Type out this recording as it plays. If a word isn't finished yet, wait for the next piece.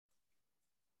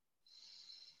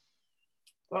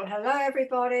Well, hello,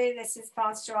 everybody. This is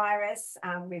Pastor Iris,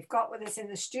 and we've got with us in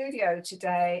the studio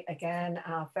today, again,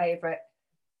 our favourite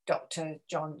Dr.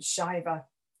 John Shiver.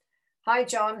 Hi,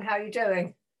 John. How are you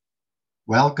doing?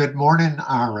 Well, good morning,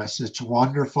 Iris. It's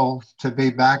wonderful to be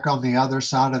back on the other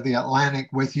side of the Atlantic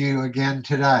with you again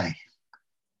today.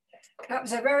 That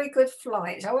was a very good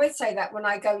flight. I always say that when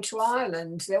I go to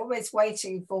Ireland. They're always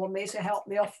waiting for me to help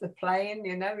me off the plane.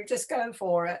 You know, we just go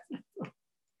for it.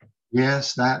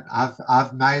 Yes, that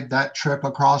I've made that trip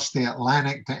across the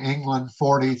Atlantic to England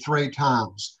 43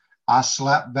 times. I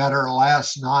slept better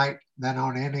last night than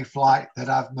on any flight that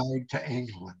I've made to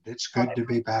England. It's good to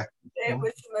be back. It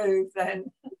was smooth then.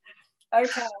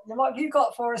 Okay, and what have you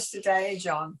got for us today,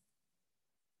 John?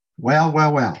 Well.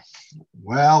 What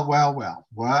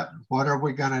are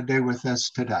we going to do with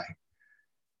this today?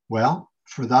 Well,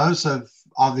 for those of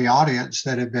the audience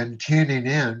that have been tuning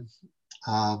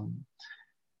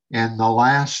in the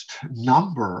last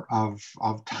number of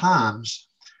times,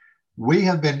 we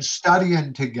have been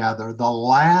studying together the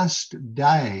last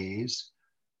days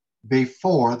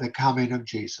before the coming of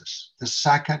Jesus, the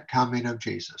second coming of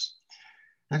Jesus.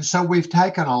 And so we've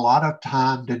taken a lot of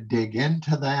time to dig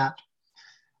into that,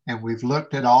 and we've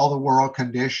looked at all the world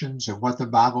conditions and what the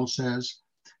Bible says.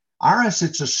 Iris,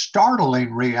 it's a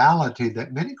startling reality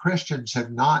that many Christians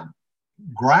have not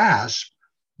grasped,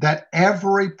 that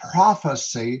every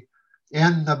prophecy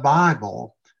in the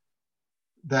Bible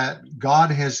that God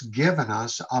has given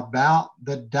us about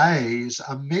the days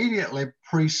immediately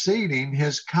preceding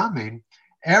his coming,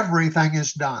 everything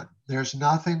is done. There's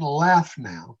nothing left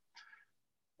now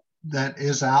that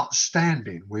is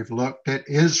outstanding. We've looked at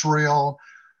Israel,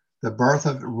 the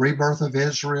rebirth of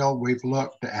Israel. We've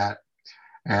looked at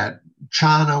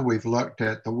China. We've looked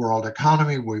at the world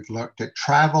economy. We've looked at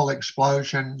travel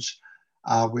explosions.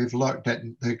 We've looked at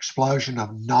the explosion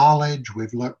of knowledge.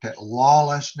 We've looked at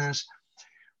lawlessness.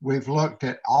 We've looked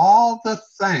at all the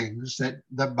things that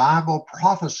the Bible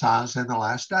prophesies in the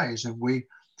last days, and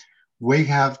we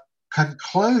have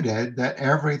concluded that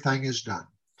everything is done.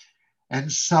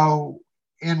 And so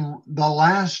in the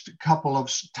last couple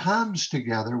of times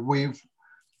together, we've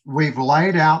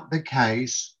laid out the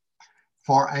case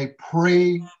for a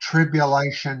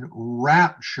pre-tribulation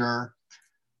rapture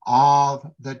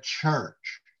of the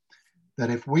church.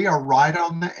 That if we are right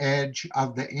on the edge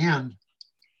of the end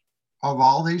of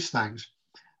all these things,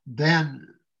 then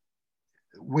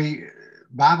we,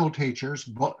 Bible teachers,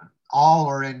 all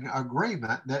are in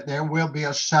agreement that there will be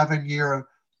a 7-year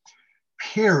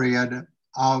period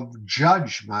of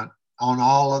judgment on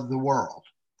all of the world.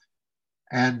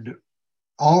 And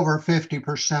over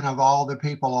 50% of all the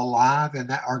people alive and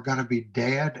that are going to be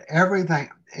dead. Everything,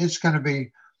 it's going to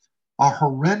be a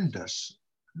horrendous.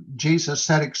 Jesus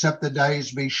said, except the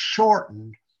days be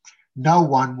shortened, no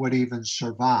one would even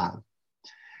survive.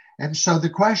 And so the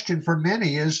question for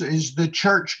many is the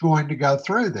church going to go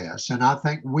through this? And I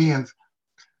think we have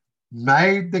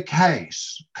made the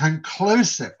case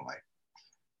conclusively,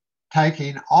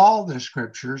 taking all the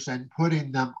scriptures and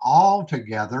putting them all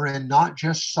together and not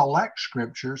just select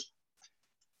scriptures.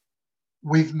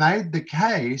 We've made the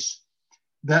case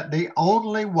that the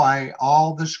only way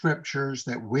all the scriptures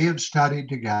that we have studied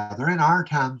together in our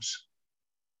times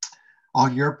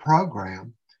on your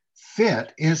program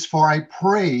fit is for a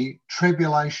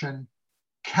pre-tribulation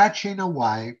catching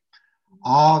away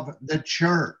of the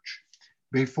church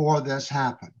before this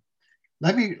happened.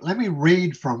 Let me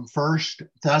read from 1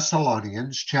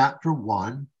 Thessalonians chapter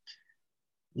 1.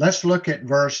 Let's look at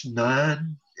verse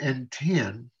 9 and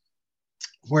 10,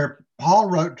 where Paul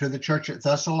wrote to the church at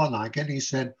Thessalonica, and he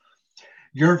said,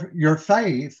 Your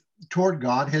faith toward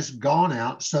God has gone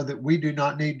out so that we do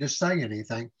not need to say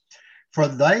anything, for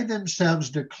they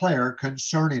themselves declare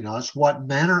concerning us what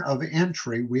manner of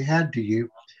entry we had to you,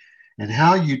 and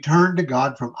how you turned to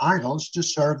God from idols to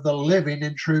serve the living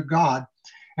and true God.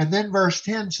 And then verse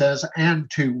 10 says, and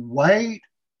to wait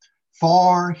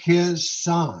for his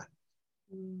Son,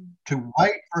 to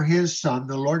wait for his Son,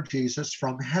 the Lord Jesus,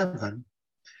 from heaven,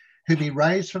 who be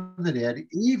raised from the dead,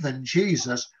 even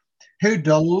Jesus, who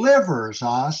delivers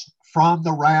us from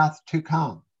the wrath to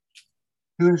come,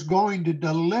 who is going to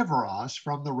deliver us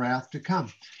from the wrath to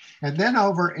come. And then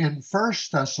over in 1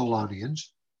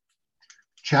 Thessalonians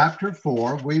chapter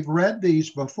 4, we've read these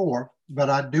before,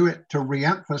 but I do it to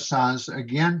reemphasize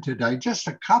again today, just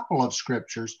a couple of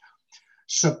scriptures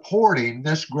supporting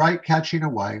this great catching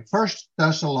away. 1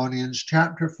 Thessalonians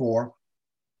chapter 4,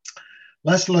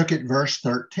 let's look at verse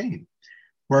 13,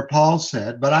 where Paul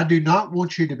said, but I do not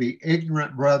want you to be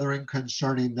ignorant, brethren,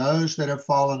 concerning those that have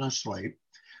fallen asleep,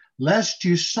 lest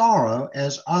you sorrow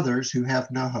as others who have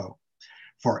no hope.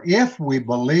 For if we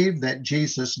believe that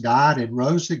Jesus died and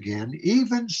rose again,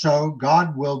 even so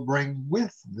God will bring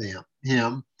with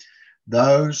him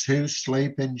those who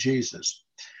sleep in Jesus.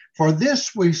 For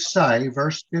this we say,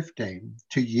 verse 15,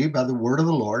 to you by the word of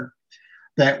the Lord,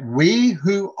 that we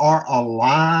who are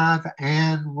alive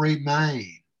and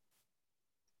remain,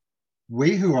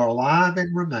 we who are alive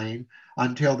and remain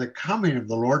until the coming of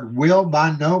the Lord will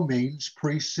by no means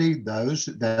precede those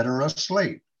that are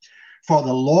asleep. For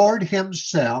the Lord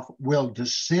himself will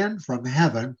descend from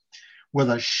heaven with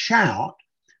a shout,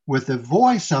 with the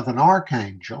voice of an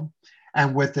archangel,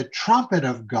 and with the trumpet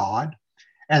of God,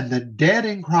 and the dead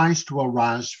in Christ will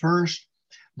rise first.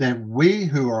 Then we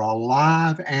who are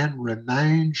alive and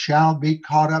remain shall be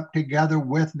caught up together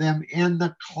with them in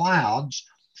the clouds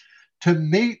to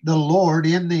meet the Lord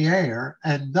in the air,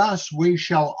 and thus we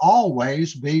shall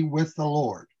always be with the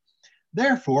Lord.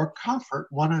 Therefore, comfort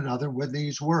one another with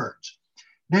these words.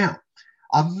 Now,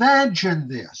 imagine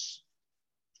this.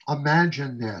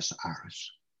 Imagine this,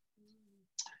 Iris.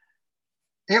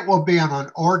 It will be on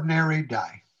an ordinary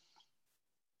day.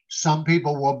 Some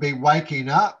people will be waking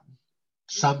up.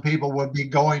 Some people will be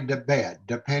going to bed,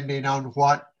 depending on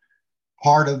what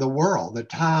part of the world, the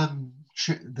time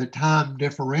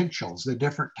differentials, the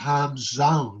different time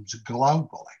zones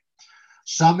globally.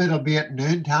 Some it'll be at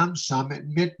noontime, some at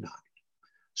midnight.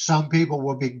 Some people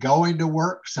will be going to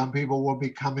work, some people will be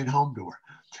coming home to work.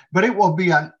 But it will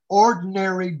be an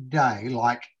ordinary day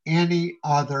like any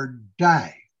other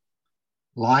day.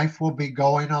 Life will be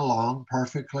going along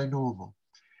perfectly normal.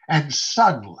 And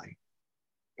suddenly,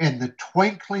 in the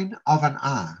twinkling of an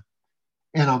eye,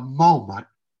 in a moment,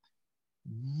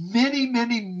 many,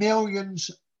 many millions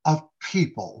of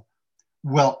people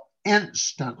will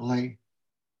instantly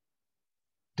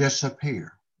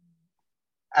disappear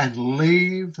and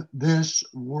leave this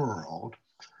world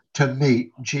to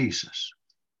meet Jesus.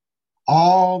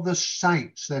 All the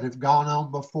saints that have gone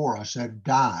on before us have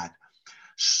died.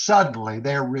 Suddenly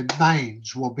their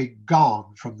remains will be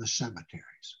gone from the cemeteries.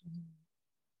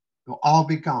 They'll all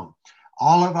be gone.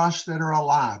 All of us that are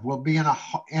alive will be in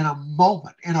a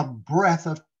moment, in a breath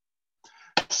of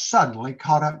suddenly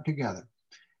caught up together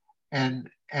and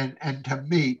to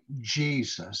meet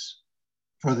Jesus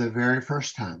for the very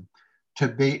first time, to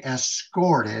be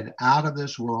escorted out of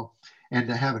this world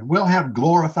into heaven. We'll have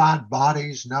glorified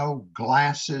bodies, no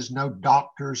glasses, no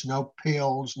doctors, no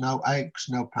pills, no aches,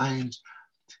 no pains,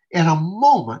 in a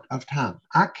moment of time.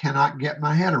 I cannot get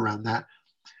my head around that,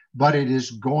 but it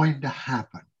is going to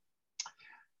happen.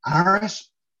 Iris,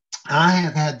 I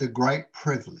have had the great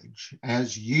privilege,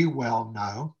 as you well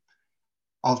know,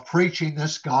 of preaching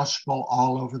this gospel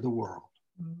all over the world.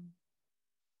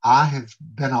 I have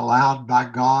been allowed by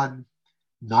God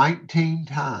 19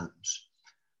 times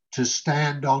to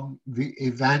stand on the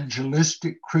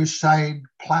evangelistic crusade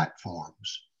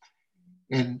platforms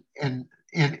in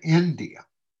India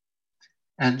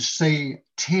and see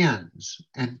tens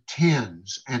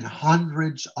and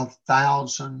hundreds of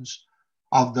thousands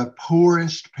of the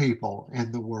poorest people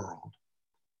in the world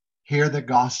hear the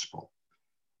gospel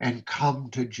and come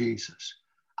to Jesus.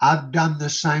 I've done the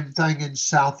same thing in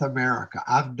South America.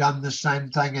 I've done the same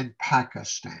thing in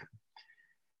Pakistan.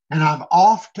 And I've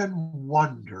often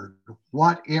wondered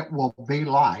what it will be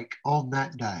like on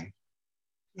that day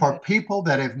for people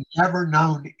that have never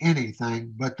known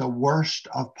anything but the worst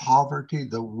of poverty,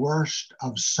 the worst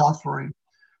of suffering,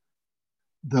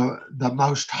 the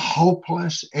most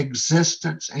hopeless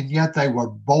existence, and yet they were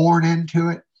born into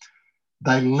it.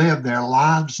 They live their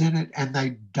lives in it, and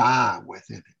they die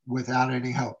within it without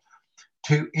any hope.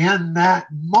 To, in that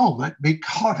moment, be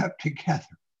caught up together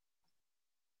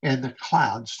in the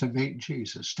clouds to meet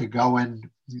Jesus, to go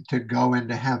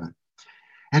into heaven.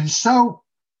 And so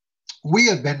we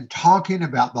have been talking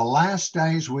about the last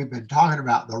days. We've been talking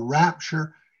about the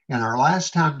rapture. In our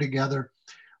last time together,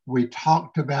 we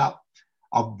talked about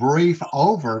a brief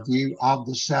overview of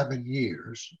the 7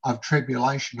 years of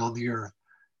tribulation on the earth.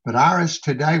 But Iris,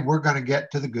 today we're going to get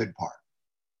to the good part.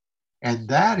 And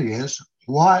that is,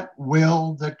 what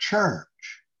will the church,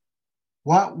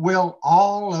 what will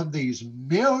all of these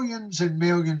millions and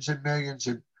millions and millions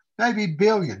and maybe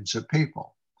billions of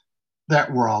people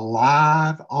that were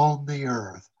alive on the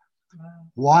earth,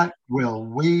 what will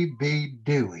we be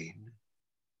doing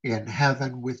in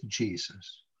heaven with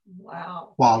Jesus?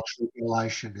 Wow. While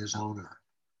tribulation is on earth.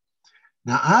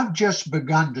 Now, I've just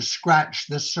begun to scratch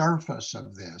the surface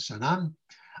of this, and I'm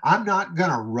not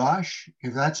going to rush,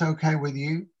 if that's okay with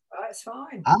you. That's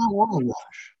fine. I don't want to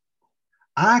rush.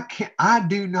 I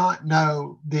do not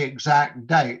know the exact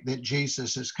date that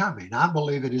Jesus is coming. I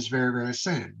believe it is very, very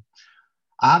soon.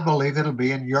 I believe it'll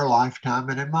be in your lifetime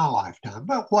and in my lifetime.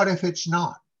 But what if it's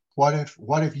not? What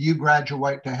if you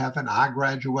graduate to heaven, I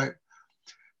graduate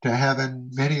to heaven,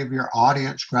 many of your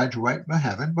audience graduate to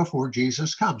heaven before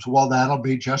Jesus comes? Well, that'll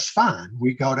be just fine.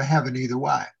 We go to heaven either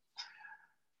way.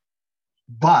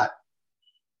 But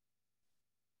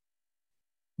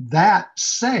that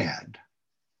said,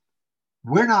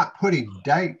 we're not putting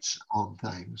dates on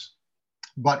things.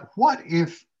 But what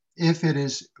if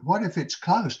it's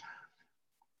close?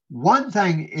 One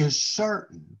thing is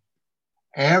certain.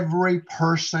 Every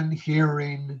person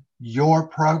hearing your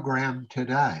program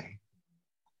today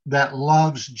that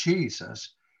loves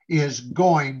Jesus is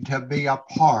going to be a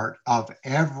part of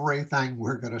everything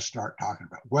we're going to start talking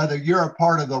about. Whether you're a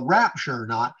part of the rapture or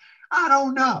not, I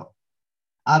don't know.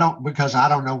 Because I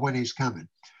don't know when he's coming.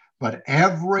 But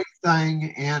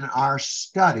everything in our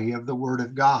study of the Word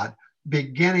of God,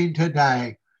 beginning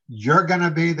today, you're going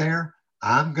to be there.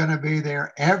 I'm going to be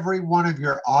there. Every one of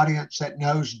your audience that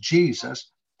knows Jesus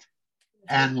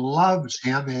and loves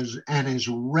him is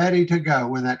ready to go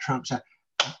when that trump sounds.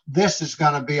 This is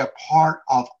going to be a part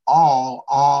of all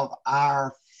of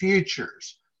our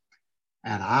futures.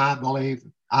 And I believe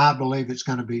it's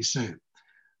going to be soon.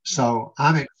 So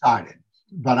I'm excited,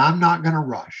 but I'm not going to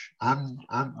rush.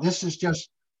 This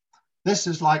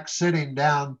is like sitting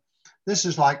down with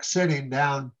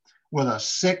a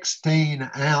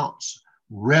 16-ounce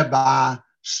ribeye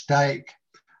steak,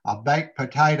 a baked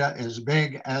potato as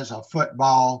big as a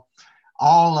football,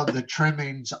 all of the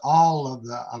trimmings, all of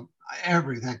the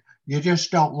everything. You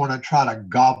just don't want to try to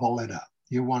gobble it up.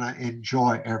 You want to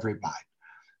enjoy every bite.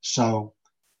 So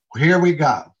here we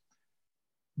go.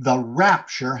 The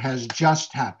rapture has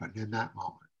just happened in that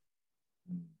moment.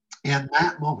 In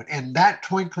that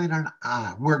twinkling of an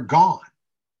eye, we're gone,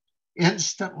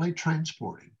 instantly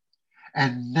transported.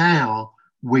 And now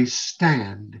we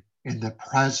stand in the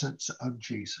presence of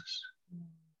Jesus.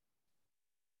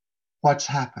 What's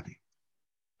happening?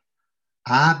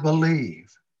 I believe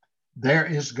there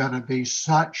is going to be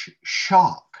such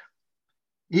shock,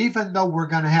 even though we're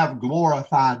going to have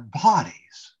glorified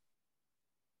bodies,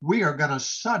 we are going to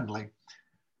suddenly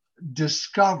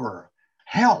discover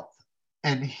health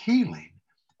and healing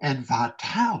and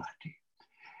vitality.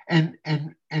 And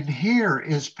here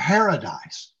is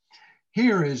paradise.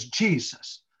 Here is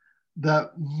Jesus,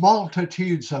 the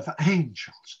multitudes of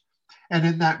angels. And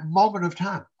in that moment of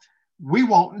time, we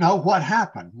won't know what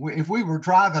happened. If we were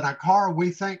driving a car, we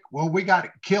think, well, we got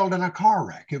killed in a car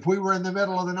wreck. If we were in the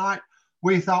middle of the night,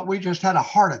 we thought we just had a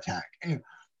heart attack.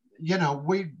 You know,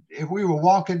 if we were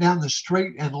walking down the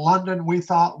street in London, we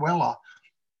thought, well,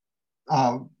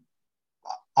 a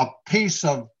piece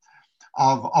of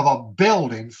a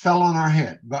building fell on our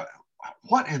head. But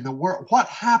what in the world? What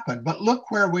happened? But look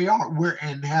where we are. We're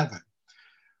in heaven.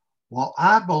 Well,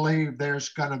 I believe there's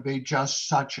going to be just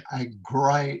such a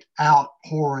great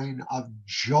outpouring of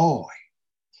joy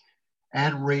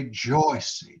and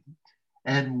rejoicing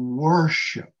and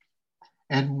worship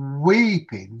and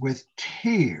weeping with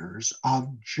tears of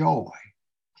joy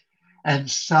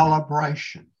and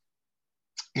celebration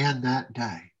in that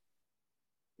day.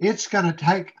 It's going to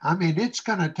take,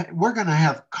 we're going to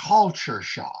have culture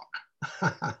shock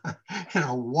in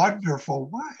a wonderful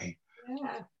way.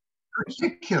 Yeah.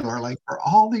 Particularly for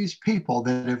all these people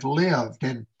that have lived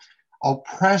in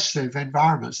oppressive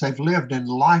environments. They've lived in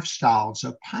lifestyles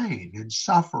of pain and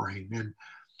suffering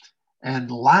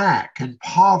and lack and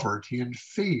poverty and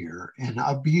fear and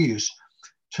abuse.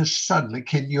 To suddenly,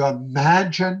 can you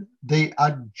imagine the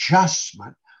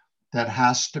adjustment that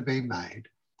has to be made?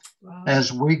 Wow.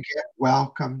 As we get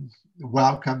welcomed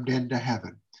into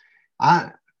heaven?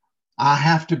 I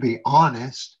have to be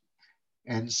honest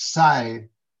and say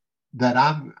that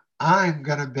I'm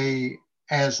going to be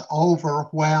as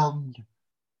overwhelmed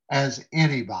as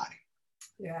anybody.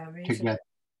 Yeah, me to too. get.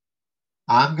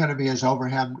 I'm going to be as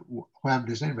overwhelmed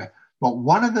as anybody. But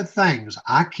one of the things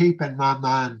I keep in my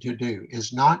mind to do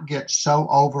is not get so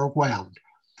overwhelmed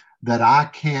that I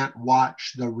can't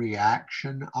watch the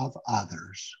reaction of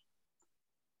others.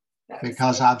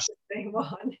 Because I've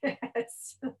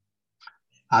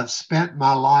spent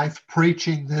my life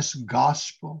preaching this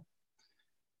gospel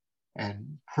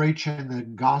and preaching the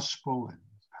gospel and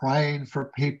praying for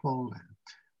people and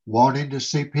wanting to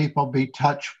see people be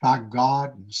touched by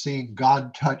God and seeing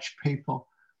God touch people.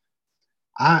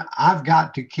 I've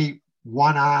got to keep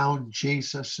one eye on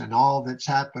Jesus and all that's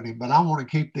happening, but I want to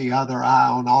keep the other eye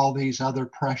on all these other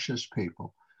precious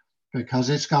people, because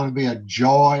it's going to be a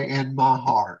joy in my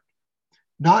heart,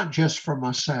 not just for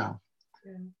myself,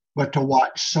 but to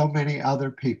watch so many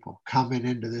other people coming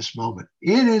into this moment.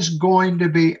 It is going to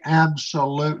be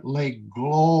absolutely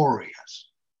glorious.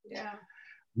 Yeah.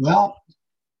 Well,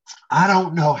 I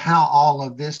don't know how all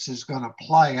of this is going to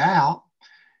play out.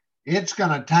 It's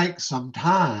going to take some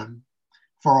time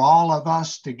for all of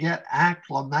us to get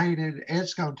acclimated.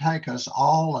 It's going to take us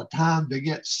all a time to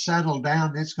get settled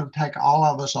down. It's going to take all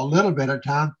of us a little bit of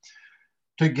time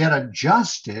to get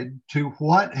adjusted to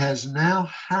what has now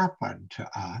happened to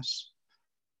us,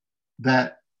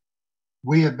 that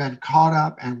we have been caught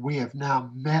up and we have now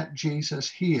met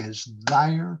Jesus. He is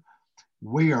there.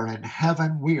 We are in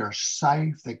heaven. We are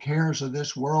safe. The cares of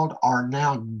this world are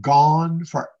now gone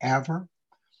forever.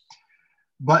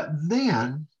 But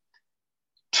then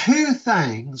two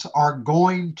things are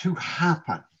going to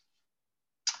happen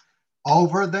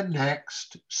over the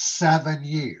next 7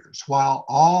 years while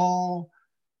all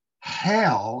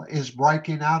hell is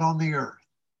breaking out on the earth,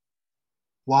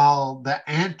 while the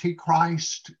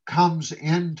Antichrist comes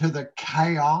into the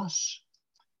chaos.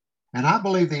 And I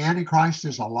believe the Antichrist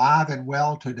is alive and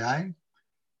well today.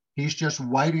 He's just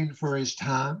waiting for his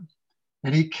time.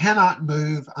 And he cannot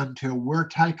move until we're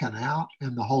taken out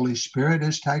and the Holy Spirit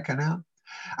is taken out.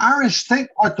 Iris, think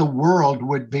what the world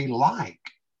would be like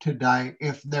today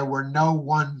if there were no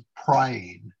one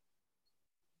praying.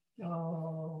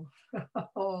 Oh.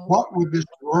 What would this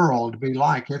world be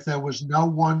like if there was no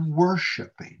one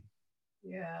worshiping?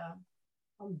 Yeah.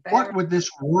 What would this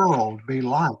world be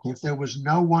like if there was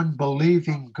no one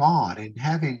believing God and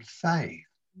having faith?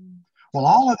 Well,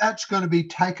 all of that's going to be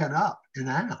taken up and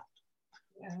out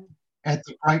at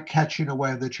the great catching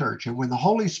away of the church. And when the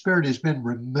Holy Spirit has been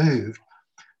removed,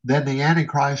 then the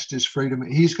Antichrist is free to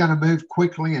move. He's going to move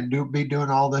quickly and be doing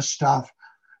all this stuff.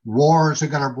 Wars are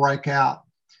going to break out.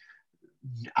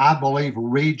 I believe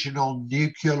regional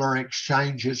nuclear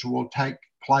exchanges will take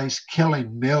place,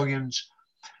 killing millions.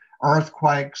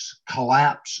 Earthquakes,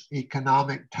 collapse,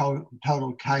 economic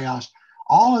total chaos.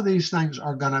 All of these things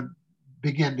are going to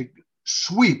begin to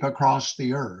sweep across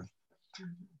the earth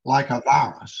like a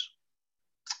virus.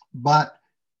 But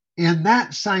in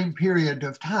that same period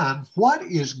of time, what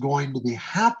is going to be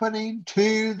happening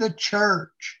to the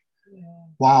church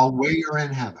while we are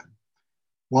in heaven?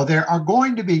 Well, there are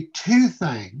going to be two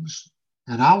things,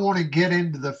 and I want to get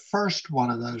into the first one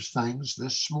of those things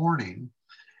this morning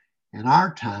in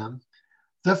our time.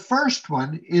 The first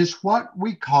one is what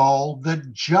we call the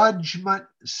judgment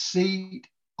seat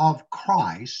of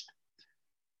Christ,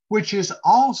 which is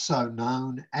also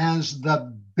known as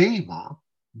the Bema,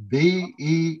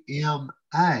 B-E-M-A,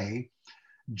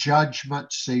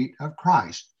 judgment seat of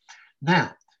Christ.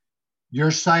 Now,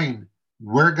 you're saying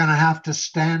we're going to have to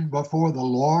stand before the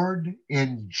Lord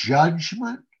in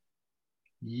judgment?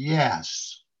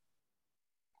 Yes.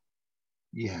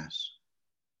 Yes.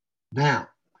 Now,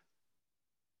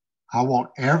 I want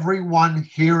everyone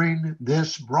hearing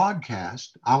this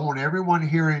broadcast, I want everyone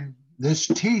hearing this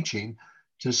teaching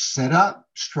to sit up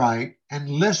straight and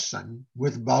listen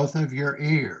with both of your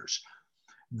ears.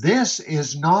 This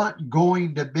is not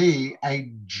going to be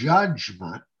a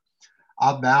judgment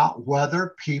about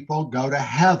whether people go to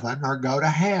heaven or go to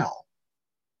hell.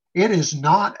 It is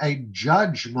not a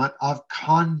judgment of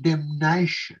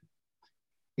condemnation.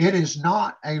 It is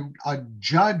not a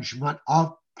judgment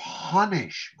of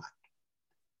punishment.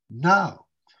 No,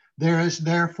 there is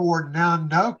therefore now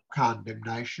no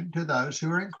condemnation to those who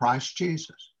are in Christ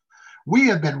Jesus. We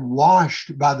have been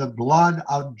washed by the blood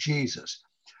of Jesus.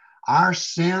 Our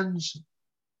sins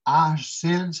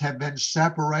have been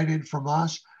separated from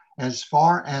us as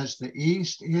far as the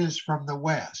east is from the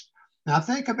west. Now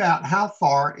think about how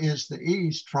far is the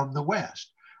east from the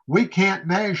west. We can't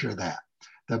measure that.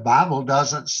 The Bible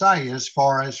doesn't say as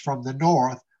far as from the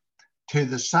north to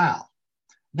the south.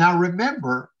 Now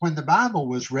remember, when the Bible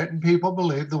was written, people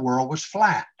believed the world was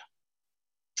flat.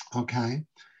 Okay?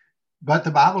 But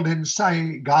the Bible didn't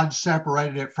say God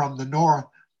separated it from the north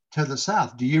to the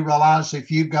south. Do you realize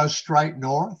if you go straight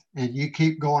north and you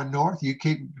keep going north, you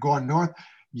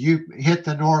hit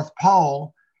the North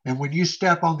Pole, and when you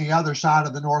step on the other side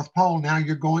of the North Pole, now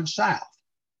you're going south.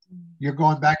 You're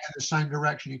going back in the same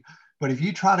direction. But if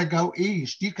you try to go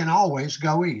east, you can always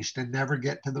go east and never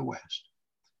get to the west.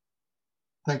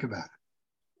 Think about it.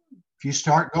 If you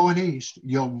start going east,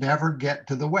 you'll never get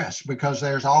to the west because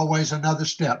there's always another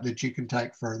step that you can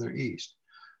take further east.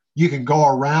 You can go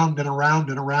around and around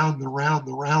and around and around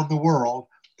and around the world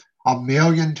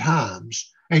 1,000,000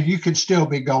 times, and you can still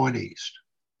be going east.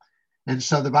 And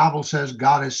so the Bible says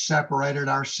God has separated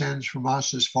our sins from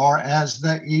us as far as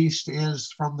the east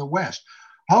is from the west.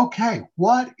 Okay,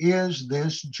 what is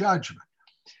this judgment?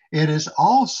 It is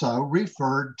also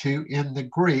referred to in the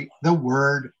Greek, the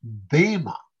word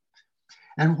bema.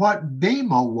 And what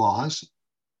bema was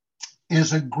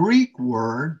is a Greek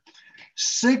word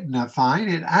signifying,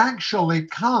 it actually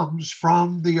comes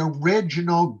from the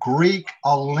original Greek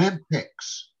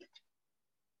Olympics.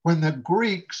 When the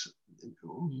Greeks,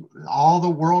 all the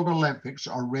World Olympics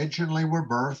originally were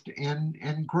birthed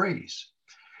in Greece.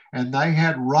 And they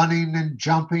had running and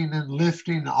jumping and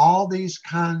lifting, all these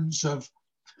kinds of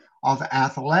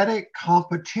athletic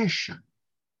competition.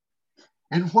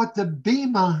 And what the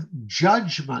Bema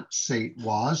judgment seat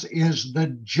was, is the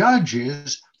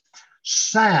judges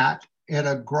sat at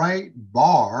a great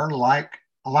bar like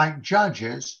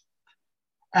judges,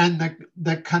 and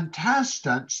the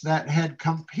contestants that had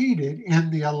competed in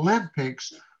the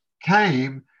Olympics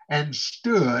came and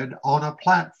stood on a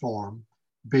platform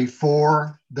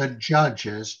before the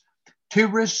judges to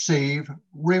receive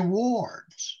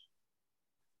rewards,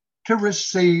 to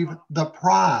receive the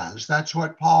prize. That's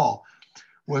what Paul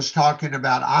was talking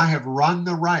about. I have run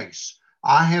the race.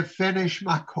 I have finished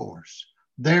my course.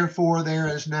 Therefore, there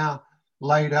is now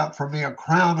laid up for me a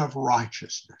crown of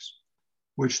righteousness,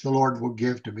 which the Lord will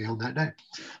give to me on that day.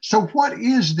 So what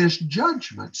is this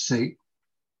judgment seat?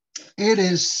 It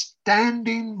is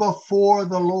standing before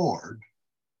the Lord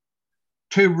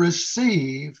to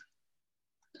receive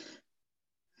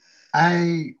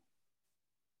a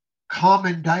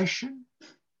commendation,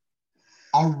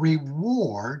 a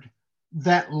reward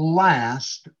that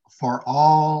lasts for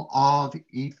all of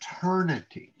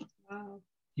eternity. Wow.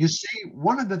 You see,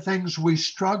 one of the things we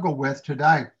struggle with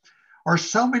today are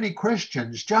so many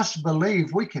Christians just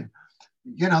believe we can,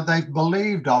 they've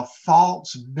believed a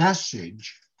false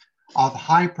message of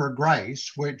hyper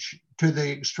grace, which to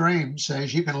the extreme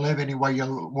says you can live any way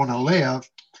you want to live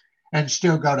and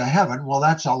still go to heaven. Well,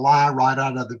 that's a lie right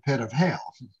out of the pit of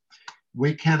hell.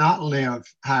 We cannot live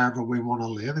however we want to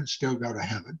live and still go to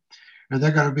heaven. And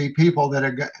there are going to be people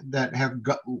that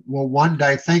will one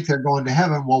day think they're going to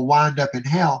heaven, will wind up in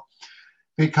hell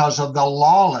because of the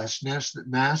lawlessness that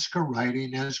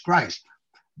masquerading as grace.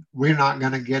 We're not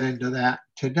going to get into that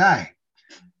today.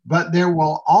 But there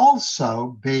will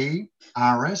also be,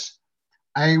 Iris,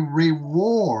 a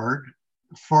reward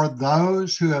for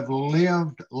those who have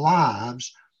lived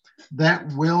lives that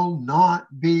will not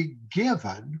be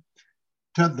given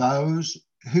to those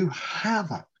who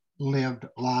haven't lived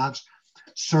lives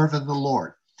serving the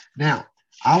Lord. Now,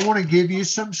 I want to give you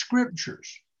some scriptures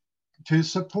to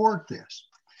support this.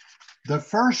 The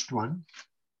first one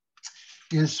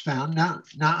is found, now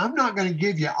I'm not going to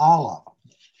give you all of them,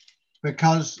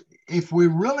 because if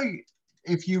your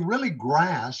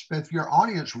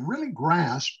audience really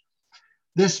grasp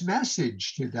this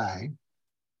message today,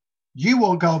 you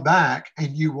will go back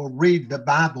and you will read the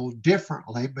Bible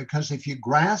differently, because if you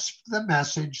grasp the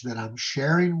message that I'm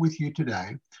sharing with you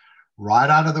today, right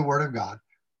out of the Word of God,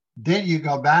 then you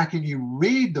go back and you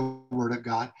read the Word of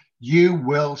God, you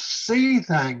will see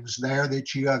things there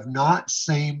that you have not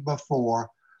seen before,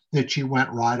 that you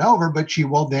went right over, but you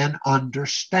will then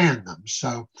understand them.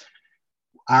 So,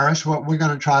 Iris, what we're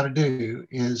going to try to do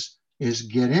is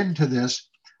get into this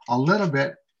a little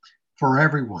bit for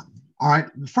everyone. All right,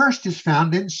 the first is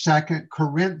found in 2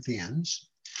 Corinthians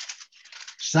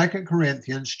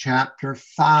chapter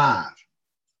 5.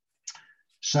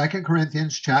 2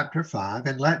 Corinthians chapter 5,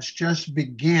 and let's just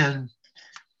begin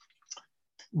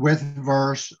with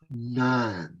verse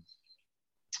 9,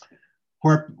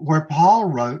 where Paul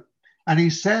wrote, and he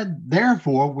said,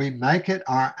 therefore we make it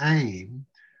our aim,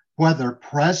 whether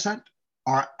present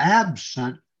or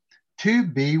absent, to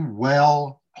be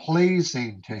well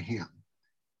pleasing to him.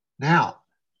 Now,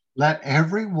 let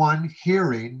everyone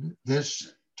hearing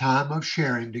this time of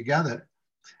sharing together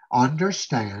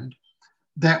understand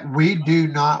that we do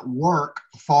not work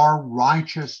for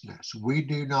righteousness. We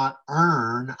do not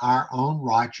earn our own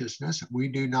righteousness. We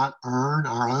do not earn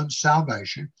our own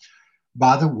salvation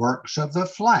by the works of the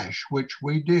flesh, which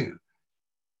we do.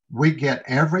 We get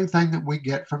everything that we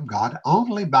get from God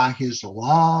only by his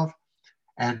love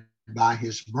and by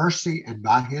his mercy and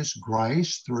by his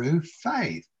grace through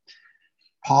faith.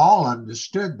 Paul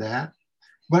understood that.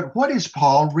 But what is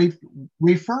Paul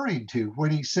referring to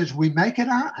when he says we make it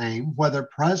our aim, whether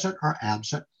present or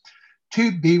absent,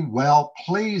 to be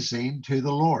well-pleasing to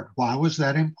the Lord? Why was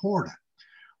that important?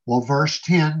 Well, verse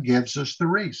 10 gives us the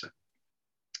reason.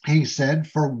 He said,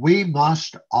 for we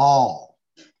must all.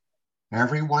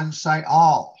 Everyone say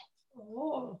all.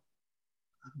 Oh.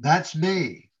 That's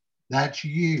me. That's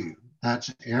you.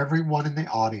 That's everyone in the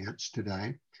audience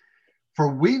today. For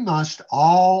we must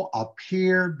all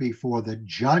appear before the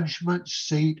judgment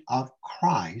seat of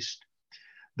Christ,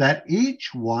 that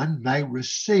each one may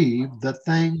receive the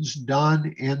things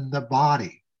done in the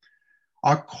body,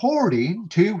 according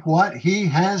to what he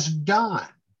has done.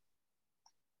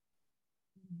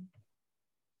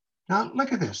 Now,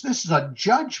 look at this. This is a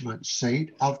judgment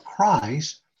seat of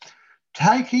Christ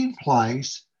taking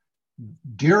place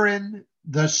during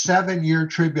the 7-year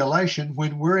tribulation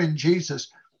when we're in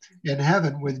Jesus, in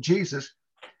heaven with Jesus,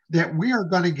 that we are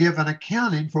going to give an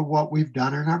accounting for what we've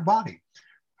done in our body,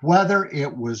 whether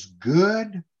it was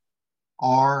good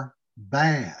or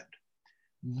bad.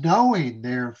 Knowing,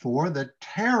 therefore, the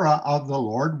terror of the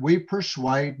Lord, we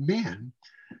persuade men,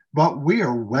 but we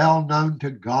are well known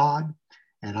to God,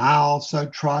 and I also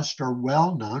trust are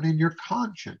well known in your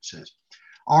consciences.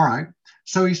 All right.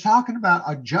 So he's talking about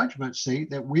a judgment seat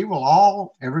that we will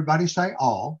all, everybody say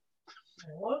all.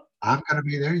 I'm going to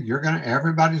be there. You're going to,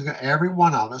 everybody's going to, every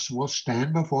one of us will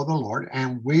stand before the Lord,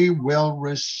 and we will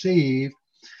receive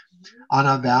an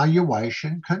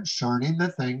evaluation concerning the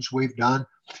things we've done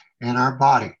in our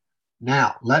body.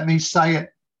 Now, let me say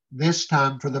it this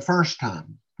time for the first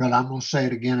time, but I'm going to say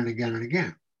it again and again and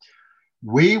again.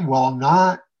 We will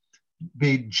not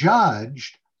be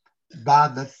judged by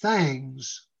the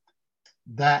things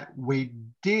that we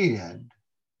did.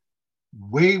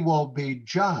 We will be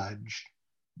judged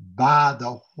by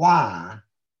the why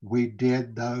we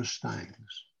did those things.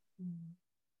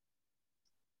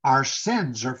 Our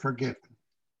sins are forgiven.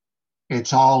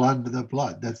 It's all under the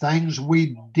blood. The things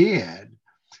we did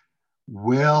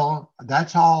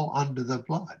that's all under the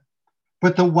blood.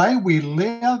 But the way we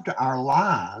lived our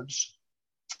lives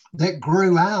that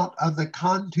grew out of the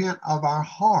content of our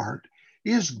heart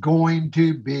is going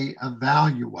to be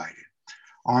evaluated.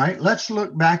 All right, let's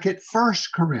look back at 1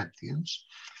 Corinthians.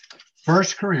 1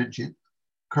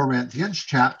 Corinthians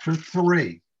chapter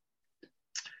 3.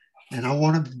 And I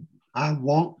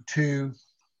want to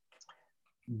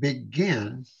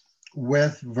begin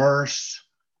with verse,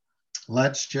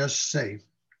 let's just see,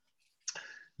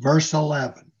 verse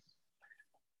 11.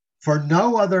 For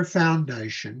no other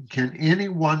foundation can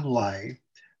anyone lay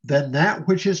than that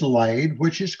which is laid,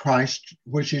 which is Christ,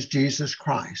 which is Jesus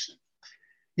Christ.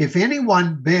 If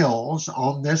anyone builds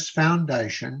on this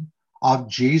foundation of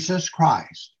Jesus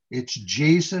Christ, it's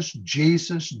Jesus,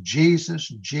 Jesus, Jesus,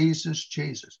 Jesus,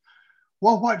 Jesus.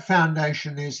 Well, what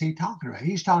foundation is he talking about?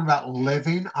 He's talking about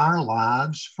living our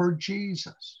lives for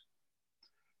Jesus.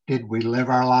 Did we live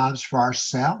our lives for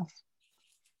ourselves?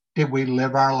 Did we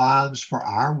live our lives for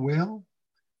our will?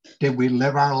 Did we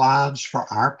live our lives for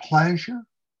our pleasure?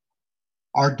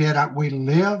 Or did we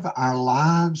live our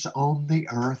lives on the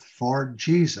earth for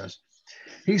Jesus?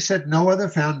 He said, no other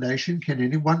foundation can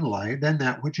anyone lay than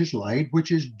that which is laid,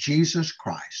 which is Jesus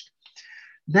Christ.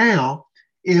 Now,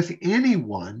 if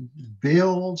anyone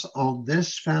builds on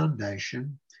this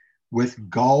foundation with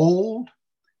gold,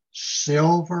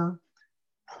 silver,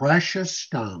 precious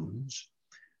stones,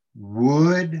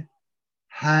 wood,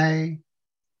 hay,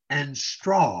 and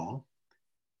straw,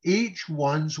 each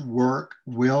one's work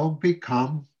will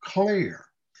become clear.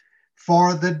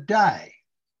 For the day.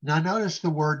 Now notice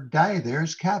the word day there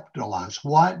is capitalized.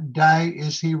 What day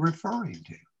is he referring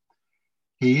to?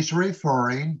 He's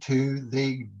referring to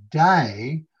the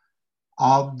day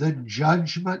of the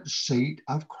judgment seat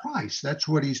of Christ. That's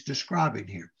what he's describing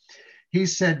here. He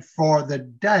said, for the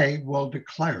day will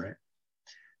declare it,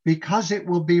 because it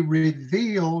will be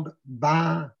revealed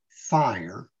by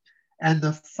fire, and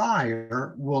the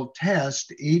fire will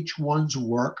test each one's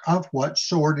work of what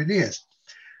sort it is.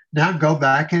 Now go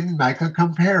back and make a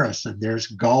comparison. There's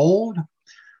gold,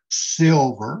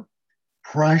 silver,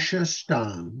 precious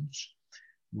stones,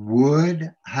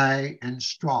 wood, hay, and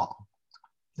straw.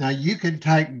 Now you can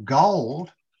take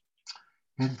gold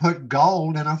and put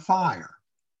gold in a fire,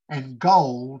 and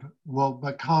gold will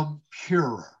become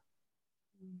purer.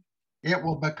 It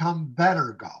will become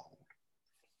better gold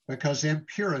because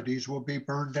impurities will be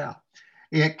burned out.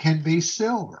 It can be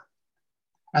silver,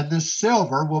 and the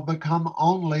silver will become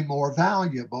only more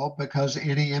valuable because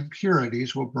any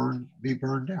impurities will be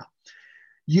burned out.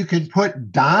 You can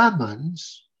put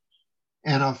diamonds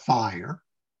in a fire,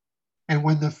 and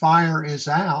when the fire is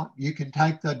out, you can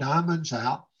take the diamonds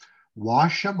out,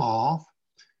 wash them off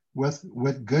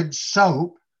with good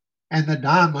soap, and the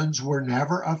diamonds were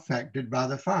never affected by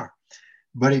the fire.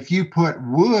 But if you put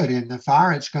wood in the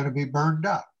fire, it's going to be burned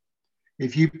up.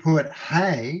 If you put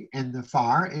hay in the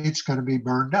fire, it's going to be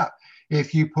burned up.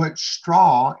 If you put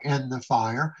straw in the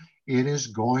fire, it is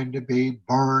going to be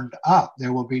burned up.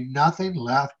 There will be nothing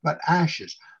left but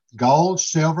ashes. Gold,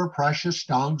 silver, precious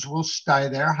stones will stay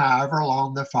there however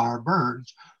long the fire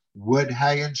burns. Wood,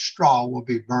 hay, and straw will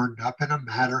be burned up in a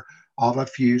matter of a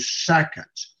few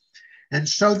seconds. And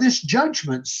so this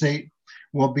judgment seat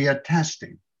will be a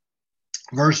testing.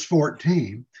 Verse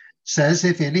 14 says,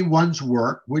 if anyone's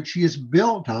work which he is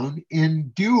built on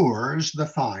endures the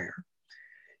fire,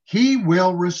 he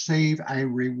will receive a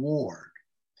reward.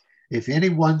 If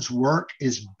anyone's work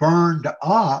is burned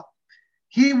up,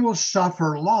 he will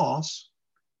suffer loss.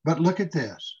 But look at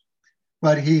this.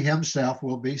 But he himself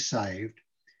will be saved,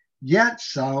 yet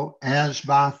so as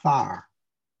by fire.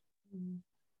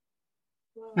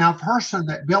 Now, a person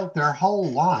that built their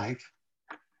whole life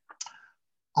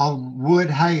on wood,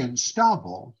 hay, and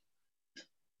stubble,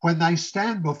 when they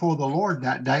stand before the Lord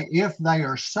that day, if they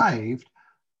are saved,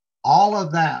 all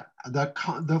of that,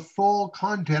 the full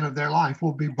content of their life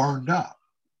will be burned up.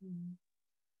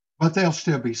 But they'll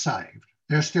still be saved.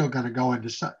 They're still going to go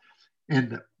into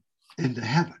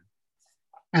heaven.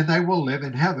 And they will live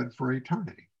in heaven for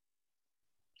eternity.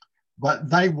 But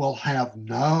they will have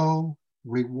no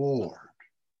reward.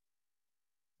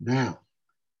 Now,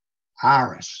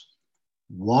 Iris,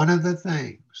 one of the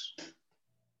things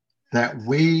that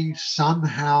we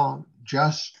somehow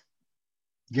just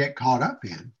get caught up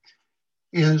in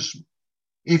is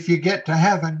if you get to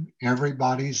heaven,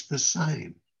 everybody's the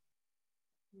same.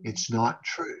 It's not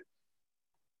true.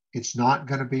 It's not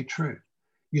going to be true.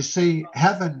 You see,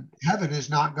 heaven is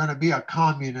not going to be a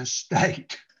communist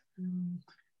state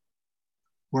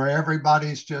where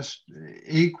everybody's just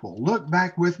equal. Look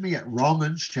back with me at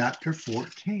Romans chapter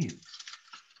 14.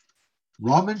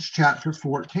 Romans chapter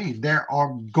 14. There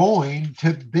are going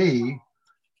to be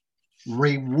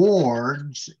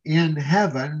rewards in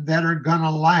heaven that are going to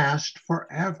last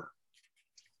forever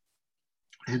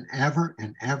and ever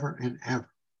and ever and ever.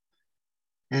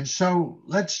 And so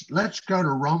let's go to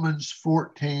Romans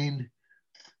 14.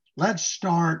 Let's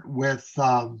start with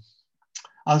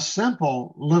a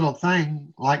simple little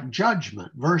thing like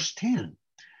judgment. Verse 10.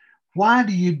 Why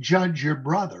do you judge your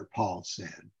brother, Paul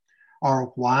said?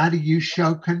 Or why do you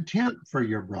show contempt for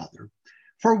your brother?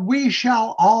 For we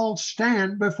shall all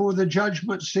stand before the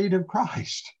judgment seat of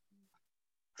Christ.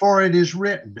 For it is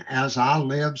written, as I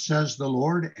live, says the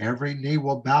Lord, every knee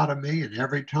will bow to me and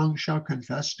every tongue shall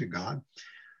confess to God.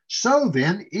 So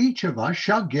then each of us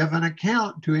shall give an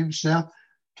account to himself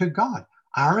to God.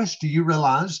 Iris, do you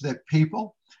realize that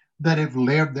people that have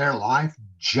lived their life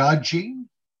judging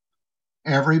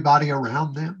everybody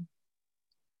around them,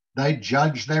 they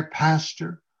judge their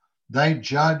pastor, they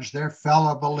judge their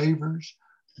fellow believers,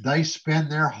 they spend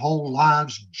their whole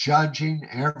lives judging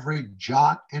every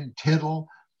jot and tittle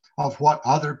of what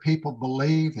other people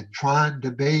believe and trying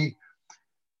to be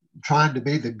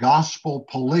the gospel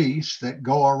police that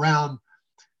go around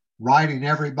writing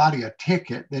everybody a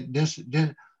ticket that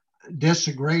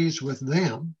disagrees with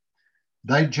them.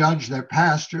 They judge their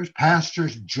pastors.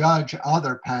 Pastors judge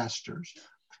other pastors,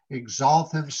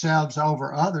 exalt themselves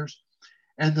over others.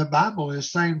 And the Bible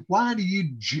is saying, why do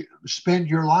you spend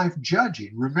your life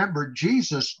judging? Remember,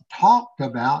 Jesus talked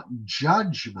about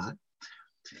judgment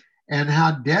and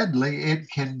how deadly it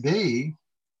can be,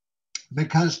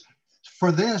 because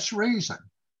for this reason,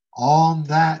 on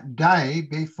that day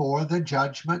before the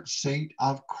judgment seat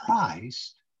of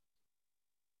Christ,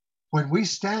 when we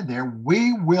stand there,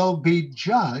 we will be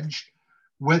judged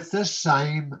with the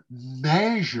same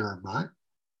measurement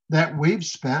that we've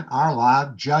spent our life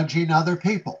judging other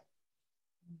people.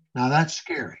 Now that's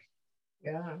scary.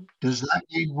 Yeah. Does that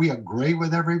mean we agree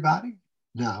with everybody?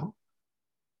 No.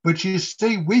 But you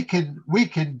see, we can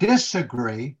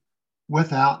disagree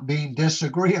without being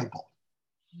disagreeable.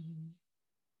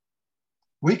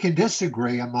 We can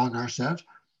disagree among ourselves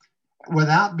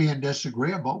without being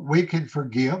disagreeable. We can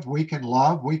forgive, we can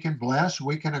love, we can bless,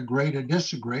 we can agree to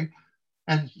disagree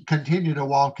and continue to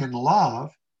walk in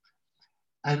love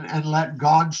and let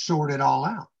God sort it all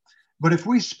out. But if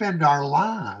we spend our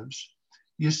lives,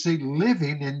 you see,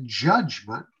 living in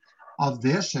judgment of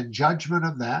this and judgment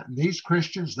of that, and these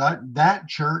Christians, that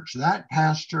church, that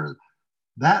pastor,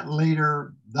 that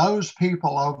leader, those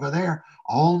people over there,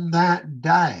 on that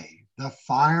day, the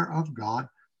fire of God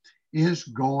is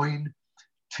going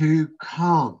to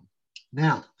come.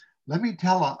 Now, let me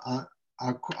tell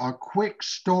a quick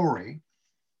story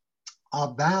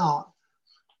about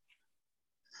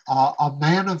a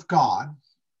man of God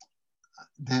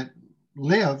that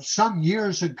lived some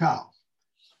years ago.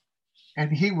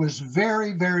 And he was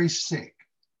very, very sick.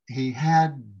 He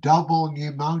had double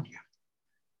pneumonia.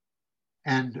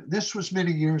 And this was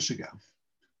many years ago.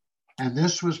 And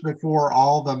this was before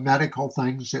all the medical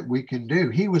things that we can do.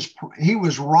 He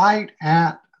was right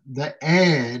at the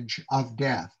edge of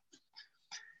death.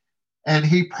 And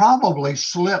he probably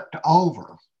slipped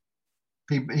over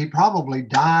He probably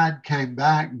died, came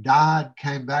back,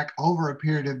 over a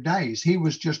period of days. He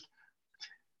was just,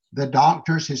 the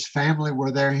doctors, his family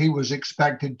were there. He was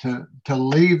expected to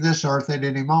leave this earth at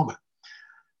any moment.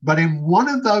 But in one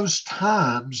of those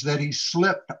times that he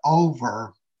slipped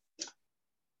over,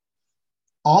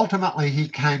 ultimately he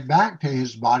came back to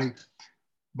his body,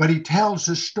 but he tells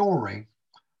a story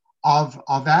of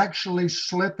actually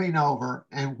slipping over,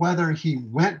 and whether he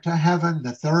went to heaven,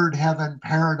 the third heaven,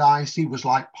 paradise, he was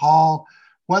like Paul,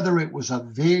 whether it was a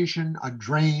vision, a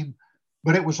dream,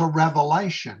 but it was a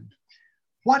revelation.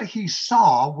 What he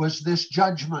saw was this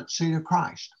judgment seat of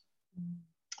Christ.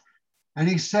 And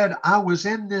he said, I was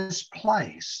in this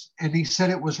place, and he said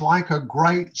it was like a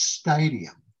great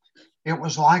stadium. It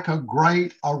was like a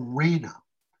great arena,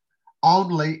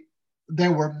 only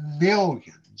there were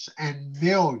millions and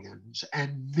millions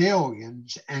and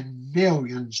millions and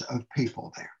millions of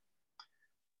people there.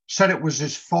 Said it was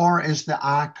as far as the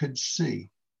eye could see.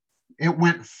 It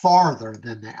went farther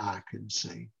than the eye could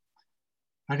see.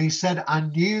 And he said, I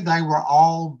knew they were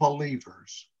all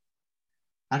believers.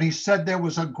 And he said there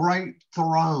was a great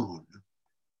throne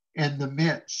in the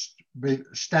midst,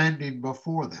 standing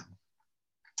before them.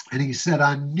 And he said,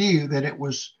 I knew that it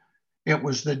was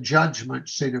the judgment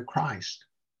seat of Christ.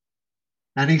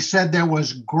 And he said there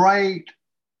was great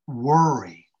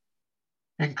worry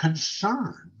and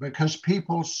concern because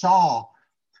people saw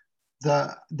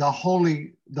the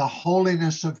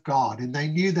holiness of God, and they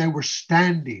knew they were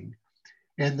standing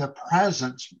in the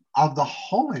presence of the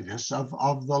holiness of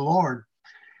the Lord.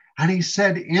 And he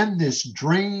said, in this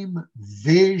dream,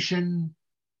 vision,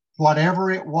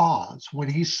 whatever it was, when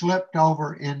he slipped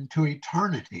over into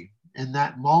eternity, in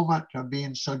that moment of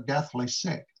being so deathly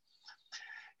sick,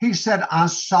 he said, I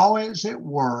saw, as it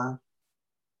were,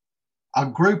 a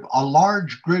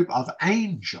large group of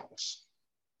angels.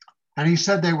 And he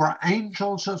said they were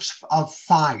angels of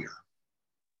fire.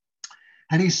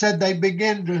 And he said they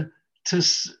began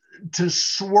to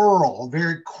swirl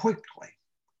very quickly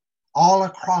all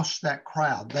across that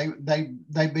crowd.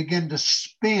 They began to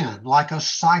spin like a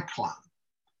cyclone,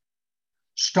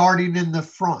 starting in the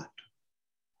front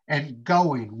and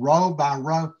going row by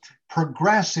row,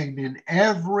 progressing in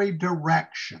every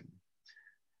direction.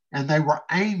 And they were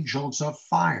angels of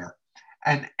fire.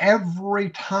 And every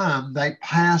time they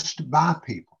passed by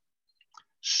people,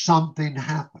 something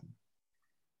happened.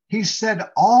 He said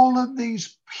all of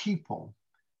these people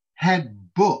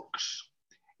had books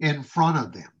in front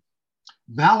of them.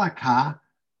 Malachi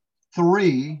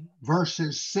 3,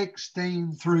 verses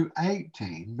 16 through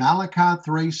 18, Malachi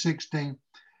 3, 16,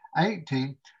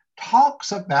 18,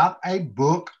 talks about a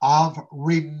book of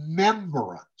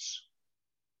remembrance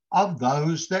of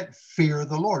those that fear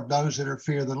the Lord. Those that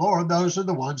fear the Lord, those are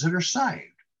the ones that are saved.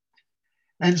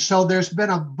 And so there's been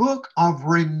a book of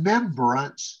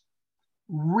remembrance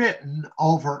written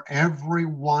over every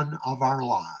one of our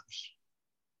lives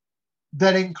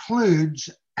that includes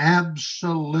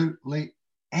absolutely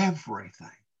everything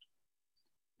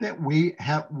that we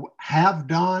have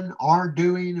done, are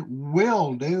doing,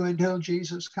 will do until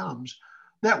Jesus comes,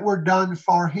 that were done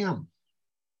for him.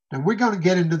 And we're going to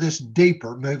get into this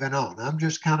deeper moving on. I'm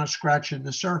just kind of scratching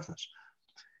the surface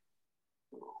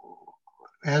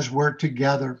as we're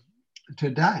together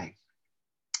today.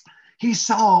 He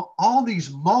saw all these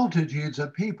multitudes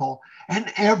of people,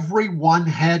 and everyone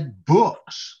had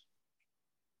books.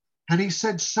 And he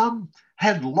said some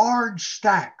had large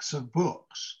stacks of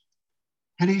books.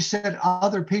 And he said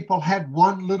other people had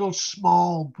one little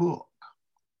small book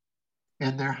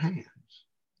in their hands.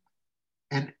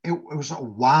 And it was a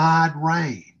wide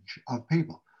range of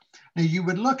people. Now you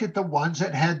would look at the ones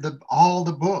that had all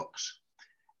the books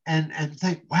and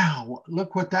think, wow,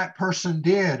 look what that person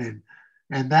did.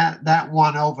 And that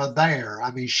one over there,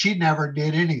 I mean, she never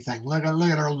did anything. Look at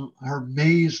her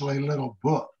measly little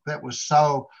book that was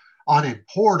so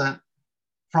unimportant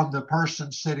from the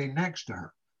person sitting next to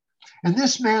her. And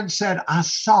this man said, I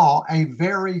saw a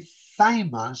very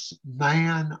famous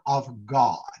man of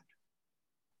God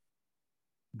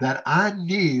that I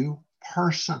knew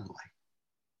personally.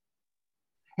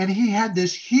 And he had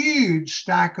this huge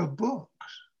stack of books.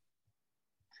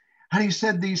 And he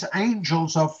said these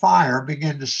angels of fire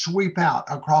began to sweep out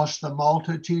across the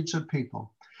multitudes of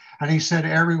people. And he said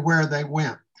everywhere they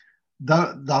went,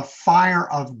 the fire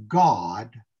of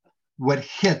God would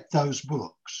hit those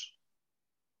books.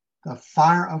 The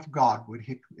fire of God would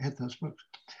hit those books.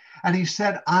 And he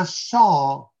said, I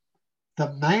saw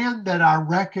the man that I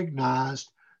recognized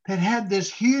that had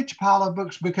this huge pile of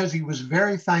books because he was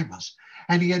very famous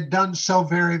and he had done so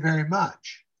very, very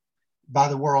much by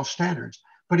the world standards.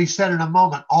 But he said in a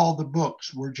moment, all the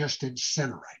books were just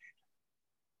incinerated.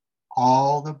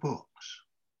 All the books,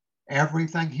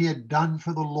 everything he had done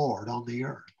for the Lord on the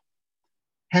earth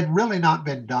had really not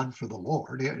been done for the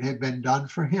Lord. It had been done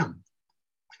for him.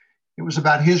 It was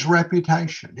about his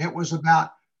reputation. It was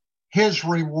about his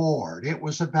reward. It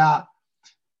was about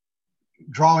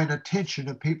drawing attention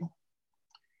to people.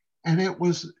 And it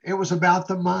was about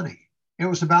the money. It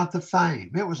was about the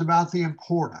fame. It was about the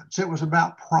importance. It was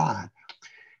about pride.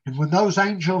 And when those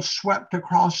angels swept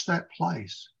across that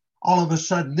place, all of a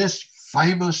sudden, this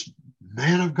famous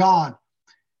man of God,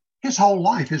 his whole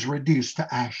life is reduced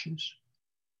to ashes.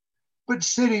 But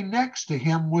sitting next to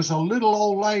him was a little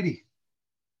old lady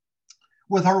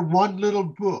with her one little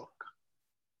book.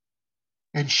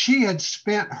 And she had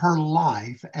spent her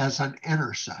life as an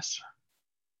intercessor,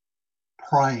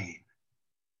 praying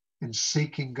and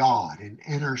seeking God and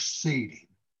interceding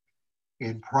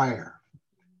in prayer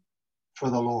for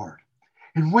the Lord.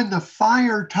 And when the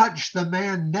fire touched the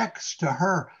man next to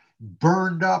her,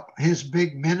 burned up his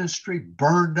big ministry,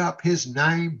 burned up his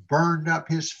name, burned up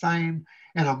his fame,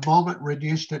 in a moment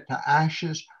reduced it to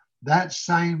ashes, that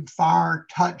same fire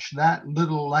touched that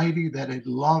little lady that had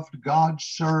loved God,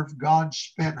 served God,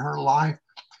 spent her life.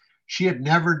 She had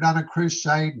never done a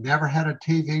crusade, never had a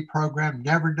TV program,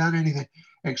 never done anything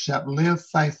except live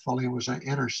faithfully. It was an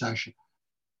intercession.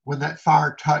 When that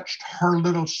fire touched her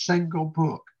little single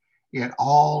book, it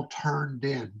all turned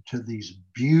into these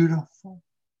beautiful,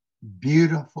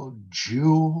 beautiful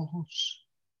jewels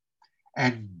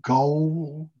and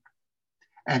gold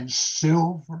and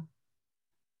silver.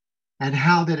 And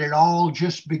how that it all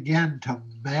just began to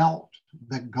melt.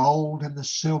 The gold and the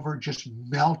silver just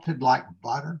melted like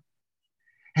butter.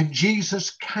 And Jesus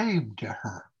came to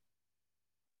her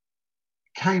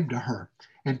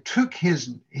and took his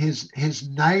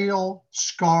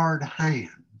nail-scarred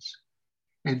hands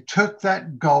and took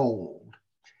that gold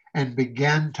and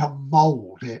began to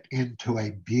mold it into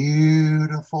a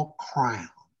beautiful crown.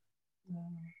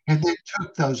 And then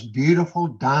took those beautiful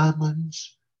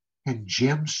diamonds and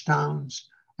gemstones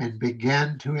and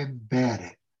began to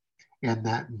embed it in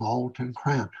that molten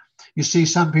crown. You see,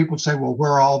 some people say, well,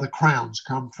 where all the crowns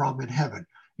come from in heaven?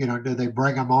 You know, do they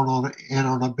bring them on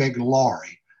a big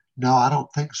lorry? No, I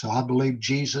don't think so. I believe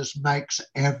Jesus makes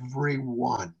every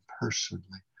one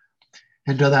personally.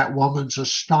 And to that woman's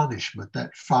astonishment,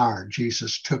 that fire,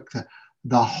 Jesus took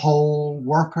the whole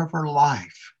work of her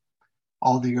life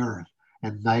on the earth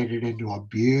and made it into a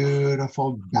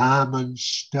beautiful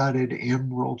diamond-studded,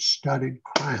 emerald-studded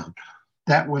crown.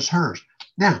 That was hers.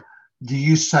 Now, do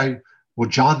you say, well,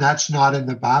 John, that's not in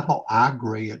the Bible? I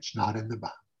agree, it's not in the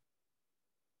Bible.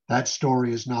 That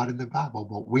story is not in the Bible,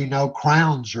 but we know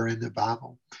crowns are in the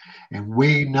Bible. And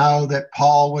we know that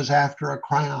Paul was after a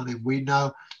crown, and we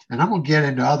know, and I'm going to get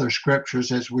into other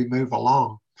scriptures as we move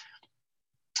along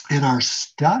in our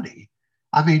study.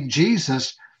 I mean,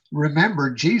 remember,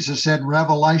 Jesus said in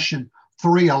Revelation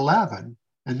 3:11,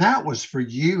 and that was for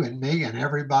you and me and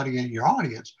everybody in your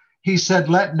audience. He said,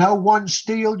 let no one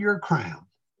steal your crown.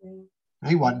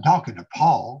 He wasn't talking to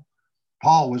Paul.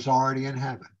 Paul was already in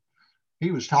heaven. He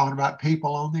was talking about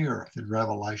people on the earth in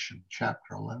Revelation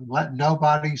chapter 11. Let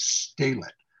nobody steal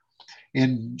it.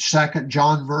 In 2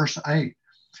 John verse 8,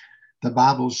 the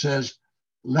Bible says,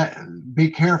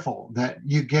 be careful that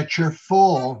you get your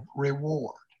full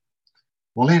reward.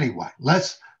 Well, anyway,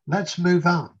 let's move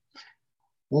on.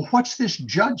 Well, what's this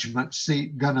judgment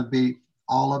seat going to be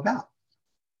all about?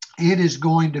 It is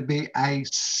going to be a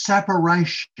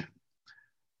separation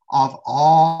of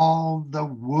all the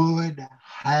wood,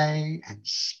 hay, and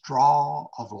straw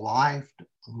of life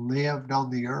lived on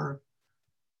the earth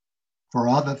for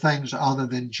other things other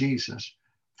than Jesus,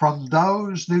 from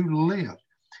those who live.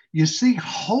 You see,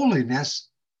 holiness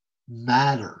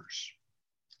matters.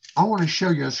 I want to show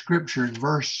you a scripture in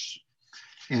 1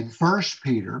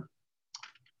 Peter.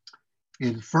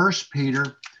 In 1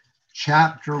 Peter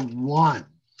chapter 1.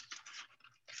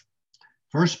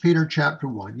 1 Peter chapter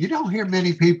 1. You don't hear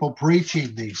many people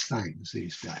preaching these things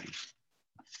these days.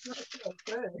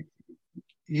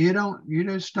 You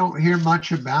just don't hear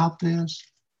much about this.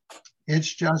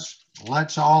 It's just,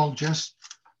 let's all just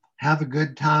have a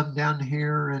good time down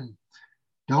here and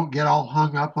don't get all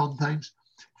hung up on things.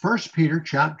 1 Peter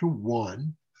chapter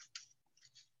 1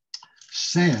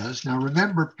 says, now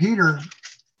remember, Peter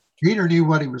knew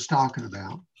what he was talking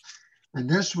about, and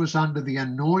this was under the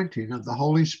anointing of the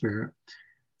Holy Spirit,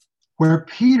 where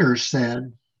Peter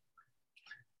said,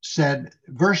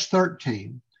 verse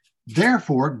 13,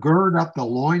 therefore gird up the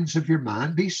loins of your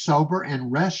mind, be sober,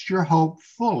 and rest your hope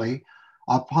fully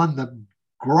upon the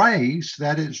grace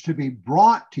that is to be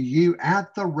brought to you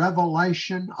at the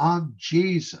revelation of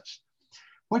Jesus.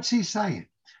 What's he saying?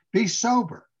 Be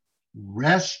sober.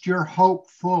 Rest your hope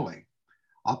fully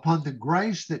upon the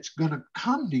grace that's going to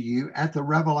come to you at the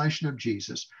revelation of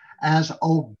Jesus as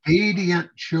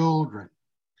obedient children,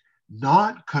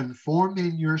 not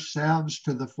conforming yourselves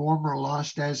to the former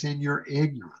lust as in your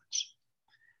ignorance,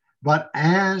 but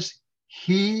as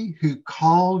he who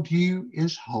called you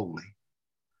is holy,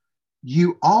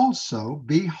 you also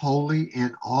be holy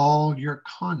in all your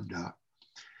conduct,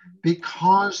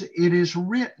 because it is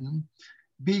written,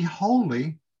 be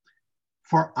holy,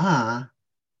 for I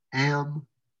am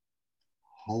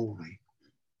holy.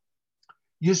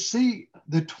 You see,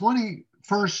 the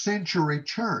 21st century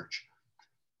church,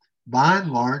 by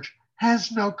and large,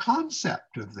 has no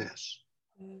concept of this.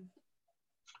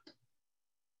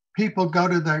 People go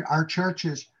to our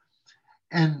churches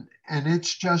and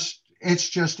it's just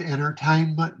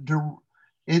entertainment.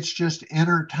 It's just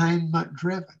entertainment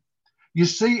driven. You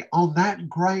see, on that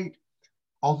great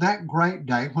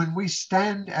day, when we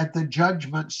stand at the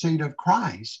judgment seat of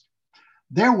Christ,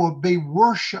 there will be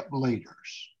worship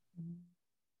leaders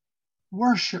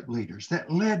that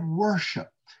led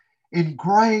worship in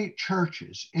great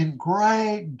churches, in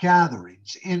great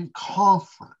gatherings, in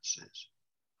conferences.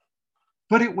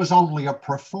 But it was only a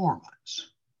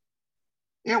performance.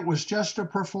 It was just a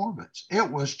performance. It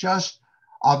was just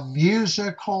a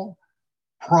musical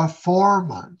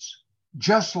performance,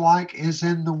 just like is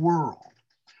in the world.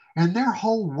 And their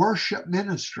whole worship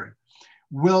ministry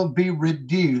will be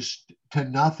reduced to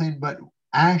nothing but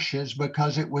ashes,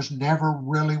 because it was never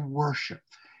really worship.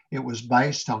 It was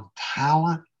based on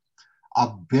talent,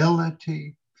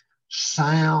 ability,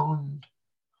 sound.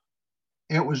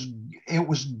 It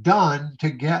was done to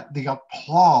get the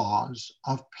applause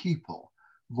of people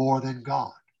more than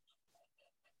God.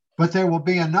 But there will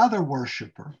be another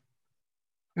worshiper.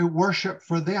 In worship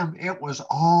for them, it was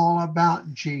all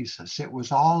about Jesus. It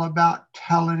was all about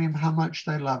telling him how much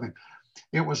they love him.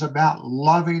 It was about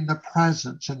loving the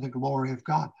presence and the glory of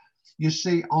God. You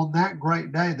see, on that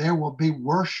great day, there will be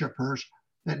worshipers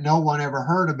that no one ever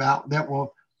heard about that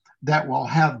will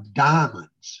have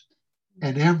diamonds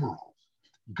and emeralds,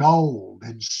 gold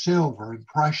and silver and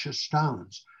precious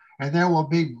stones. And there will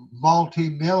be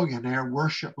multi-millionaire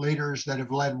worship leaders that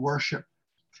have led worship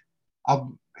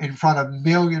in front of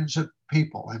millions of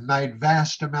people and made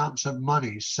vast amounts of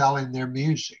money selling their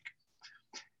music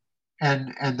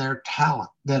and their talent,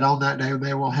 that on that day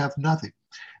they will have nothing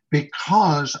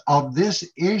because of this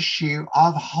issue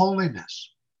of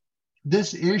holiness.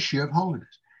 This issue of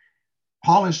holiness.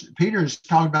 Peter is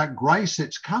talking about grace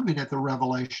that's coming at the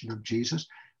revelation of Jesus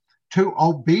to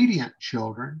obedient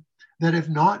children that have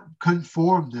not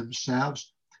conformed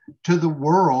themselves to the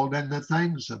world and the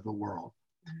things of the world.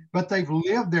 But they've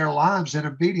lived their lives in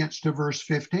obedience to verse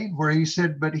 15, where he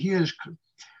said, but he has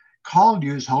called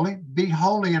you as holy. Be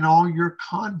holy in all your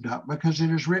conduct, because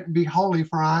it is written, be holy,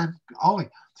 for I am holy.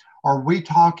 Are we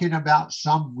talking about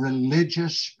some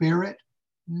religious spirit?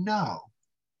 No.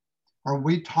 Are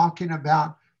we talking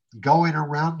about going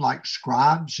around like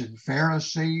scribes and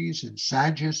Pharisees and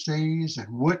Sadducees and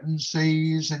wouldn't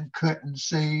sees and couldn't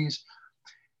sees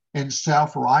and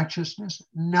self-righteousness?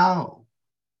 No.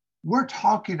 We're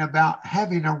talking about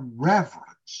having a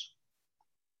reverence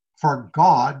for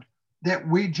God, that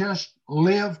we just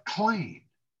live clean.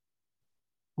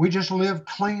 We just live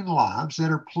clean lives that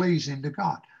are pleasing to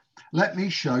God. Let me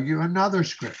show you another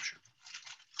scripture.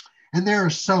 And there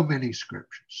are so many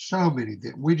scriptures, so many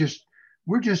that we're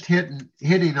just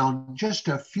hitting on just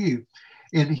a few.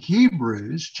 In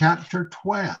Hebrews chapter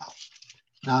 12.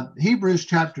 Now, Hebrews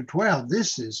chapter 12,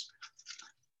 this is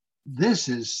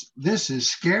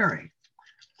scary.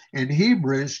 In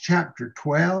Hebrews chapter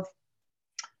 12,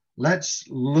 let's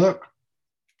look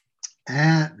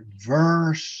at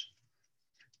verse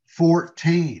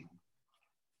 14,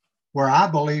 where I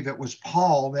believe it was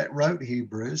Paul that wrote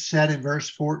Hebrews, said in verse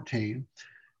 14,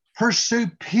 pursue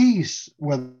peace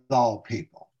with all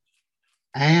people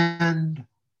and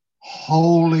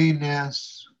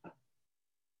holiness.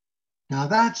 Now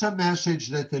that's a message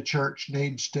that the church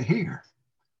needs to hear,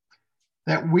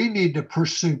 that we need to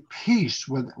pursue peace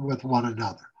with one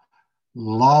another,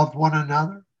 love one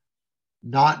another,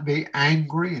 not be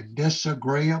angry and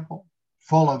disagreeable,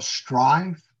 full of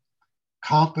strife,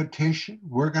 competition.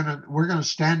 We're gonna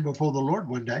stand before the Lord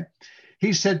one day.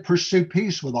 He said, pursue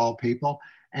peace with all people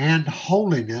and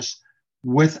holiness,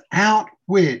 without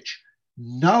which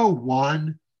no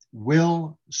one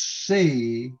will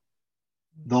see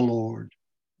the Lord.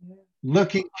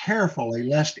 Looking carefully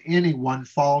lest anyone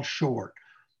fall short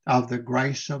of the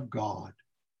grace of God.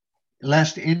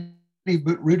 lest any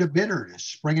root of bitterness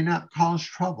springing up cause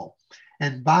trouble.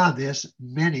 And by this,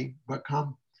 many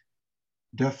become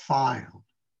defiled.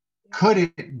 Could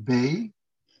it be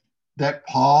that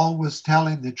Paul was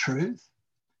telling the truth,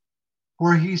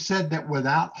 where he said that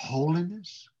without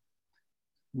holiness,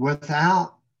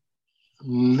 without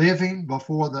living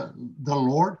before the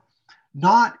Lord,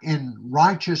 not in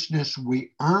righteousness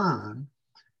we earn,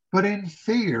 but in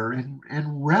fear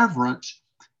and reverence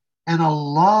and a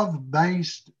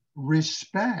love-based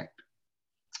respect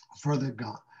for the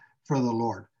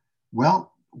Lord.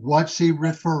 Well, what's he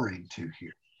referring to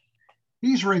here?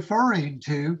 He's referring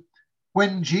to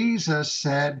when Jesus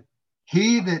said,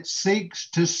 "He that seeks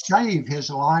to save his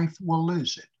life will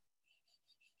lose it.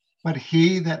 But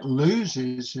he that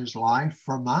loses his life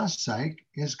for my sake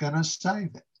is going to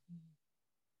save it."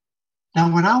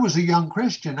 Now, when I was a young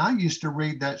Christian, I used to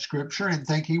read that scripture and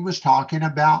think he was talking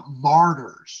about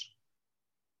martyrs,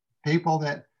 people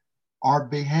that are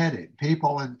beheaded,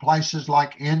 people in places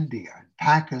like India,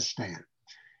 Pakistan,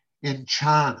 in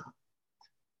China,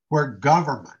 where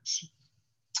governments,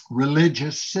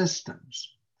 religious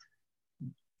systems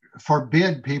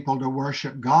forbid people to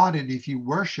worship God. And if you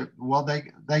worship, well,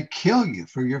 they kill you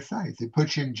for your faith. They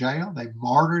put you in jail. They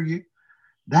martyr you.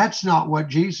 That's not what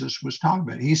Jesus was talking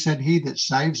about. He said, "He that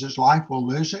saves his life will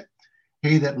lose it.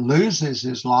 He that loses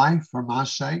his life for my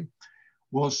sake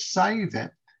will save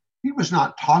it." He was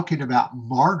not talking about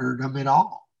martyrdom at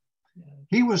all.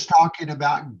 He was talking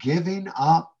about giving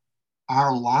up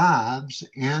our lives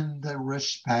in the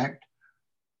respect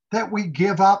that we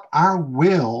give up our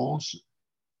wills,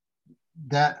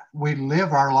 that we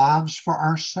live our lives for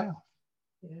ourselves.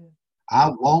 Yeah. I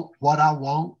want what I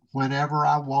want whenever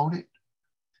I want it,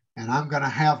 and I'm going to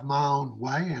have my own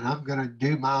way, and I'm going to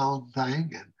do my own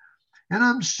thing, and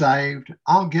I'm saved.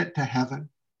 I'll get to heaven.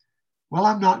 Well,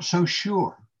 I'm not so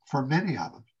sure for many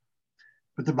of us.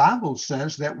 But the Bible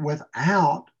says that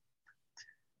without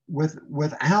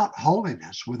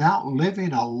holiness, without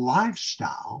living a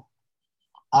lifestyle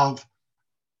of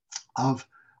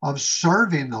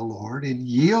serving the Lord and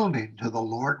yielding to the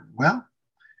Lord, well,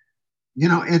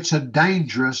 it's a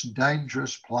dangerous,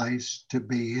 dangerous place to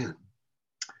be in.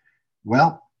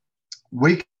 Well,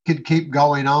 we could keep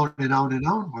going on and on and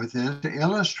on with this to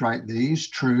illustrate these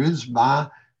truths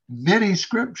by many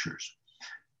scriptures.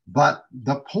 But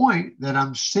the point that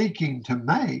I'm seeking to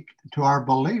make to our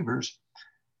believers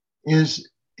is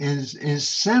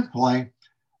simply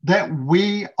that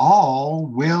we all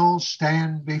will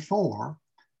stand before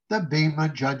the Bema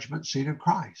judgment seat of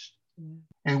Christ.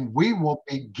 And we will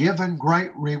be given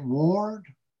great reward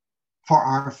for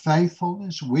our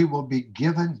faithfulness. We will be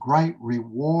given great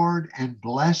reward and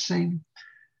blessing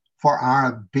for our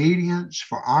obedience,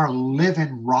 for our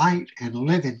living right and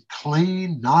living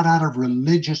clean, not out of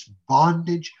religious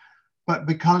bondage, but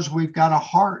because we've got a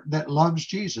heart that loves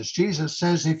Jesus. Jesus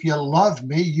says, "If you love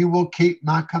me, you will keep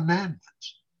my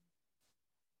commandments."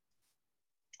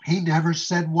 He never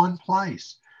said one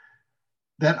place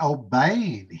that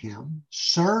obeying him,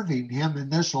 serving him in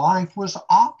this life was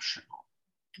optional.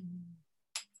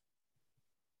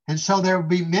 And so there will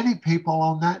be many people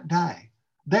on that day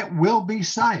that will be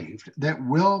saved, that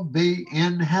will be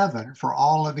in heaven for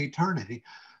all of eternity,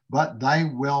 but they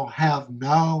will have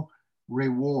no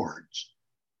rewards.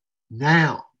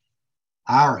 Now,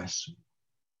 Iris,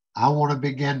 I want to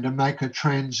begin to make a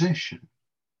transition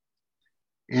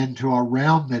into a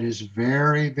realm that is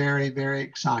very, very, very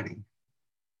exciting.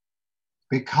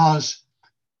 Because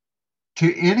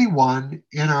to anyone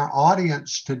in our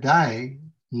audience today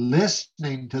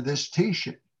listening to this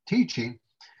teaching,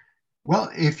 well,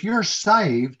 if you're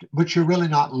saved, but you're really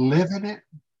not living it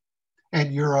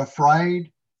and you're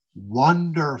afraid,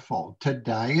 wonderful.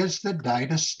 Today is the day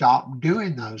to stop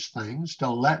doing those things, to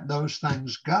let those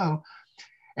things go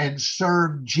and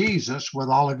serve Jesus with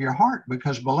all of your heart,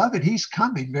 because, beloved, he's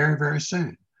coming very, very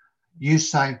soon. You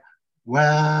say,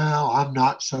 "Well, I'm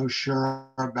not so sure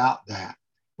about that."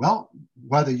 Well,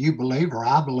 whether you believe or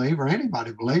I believe or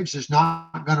anybody believes is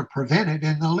not going to prevent it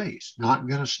in the least, not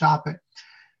going to stop it.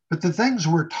 But the things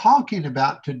we're talking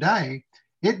about today,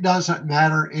 it doesn't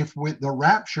matter if the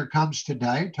rapture comes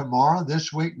today, tomorrow,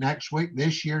 this week, next week,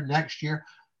 this year, next year,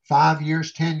 5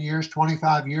 years, 10 years,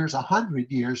 25 years,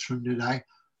 100 years from today.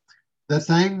 The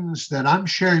things that I'm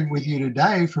sharing with you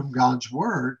today from God's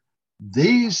word,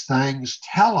 these things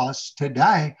tell us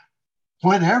today,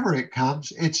 whenever it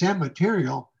comes, it's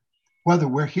immaterial. Whether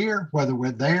we're here, whether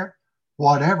we're there,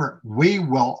 whatever, we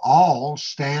will all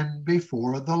stand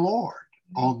before the Lord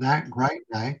on that great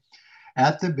day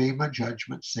at the Bema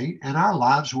judgment seat, and our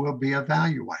lives will be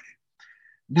evaluated.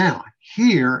 Now,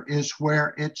 here is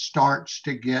where it starts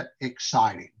to get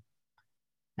exciting.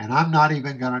 And I'm not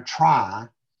even going to try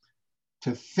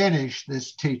to finish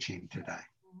this teaching today.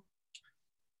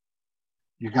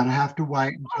 You're going to have to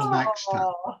wait until next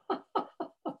time.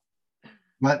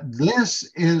 But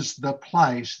this is the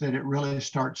place that it really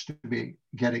starts to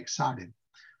get excited.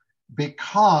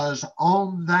 Because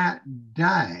on that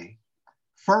day,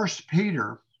 1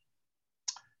 Peter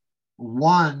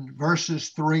 1 verses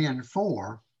 3 and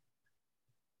 4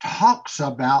 talks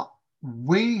about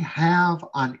we have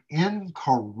an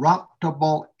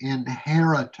incorruptible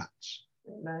inheritance.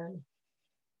 Amen.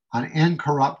 An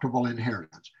incorruptible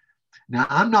inheritance. Now,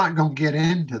 I'm not going to get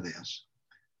into this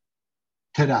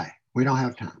today. We don't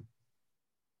have time.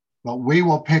 But we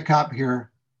will pick up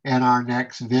here in our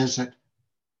next visit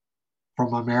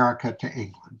from America to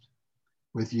England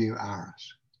with you,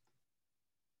 Iris.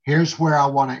 Here's where I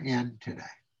want to end today.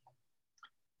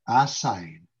 I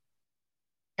say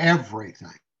everything.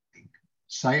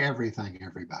 Say everything,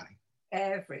 everybody.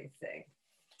 Everything.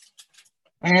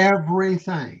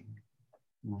 Everything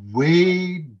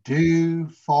we do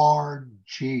for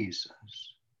Jesus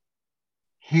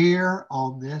here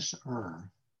on this earth,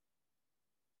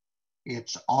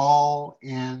 it's all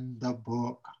in the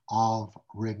book of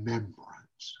remembrance.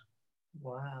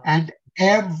 Wow. And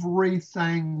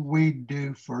everything we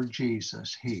do for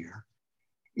Jesus here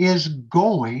is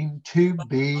going to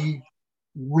be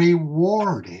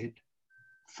rewarded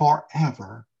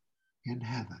forever in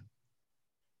heaven.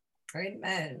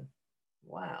 Amen.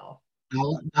 Wow.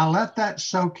 Now let that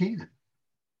soak in.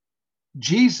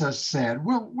 Jesus said,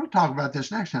 we'll talk about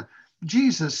this next time.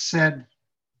 Jesus said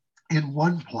in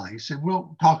one place, and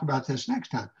we'll talk about this next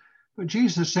time, but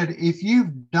Jesus said, if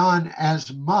you've done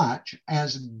as much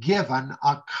as given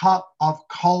a cup of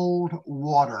cold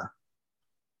water,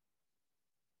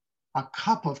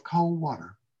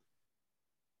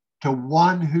 to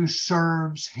one who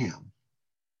serves him.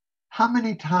 How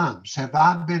many times have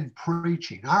I been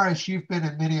preaching? Iris, you've been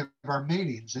in many of our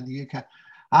meetings in the UK.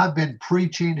 I've been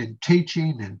preaching and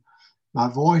teaching, and my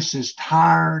voice is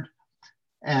tired,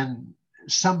 and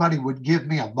somebody would give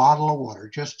me a bottle of water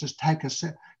just to take a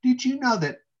sip. Did you know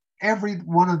that every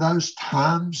one of those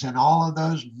times and all of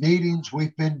those meetings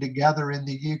we've been together in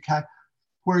the UK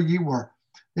where you were,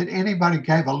 that anybody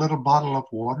gave a little bottle of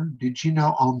water? Did you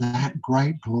know on that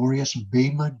great, glorious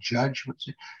Bema judgment,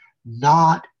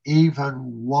 not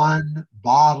even one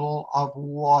bottle of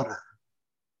water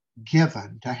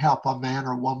given to help a man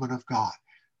or woman of God,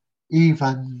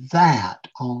 even that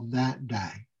on that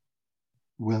day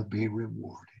will be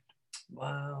rewarded.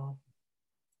 Wow.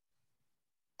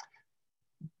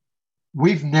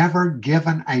 We've never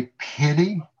given a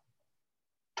penny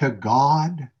to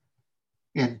God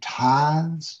in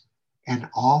tithes and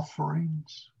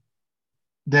offerings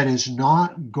that is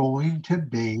not going to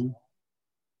be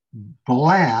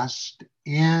blessed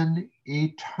in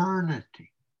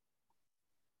eternity.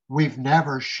 We've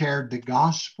never shared the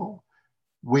gospel.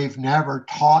 We've never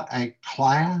taught a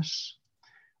class.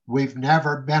 We've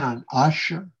never been an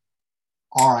usher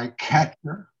or a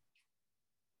catcher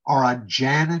or a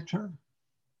janitor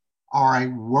or a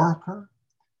worker,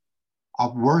 a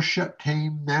worship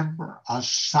team member, a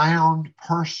sound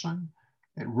person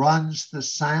that runs the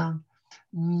sound.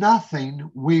 Nothing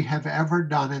we have ever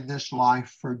done in this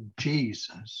life for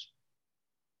Jesus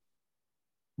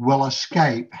will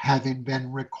escape having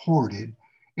been recorded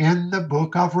in the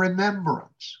book of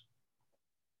remembrance.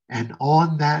 And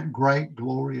on that great,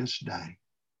 glorious day,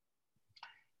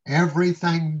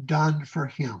 everything done for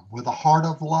him with a heart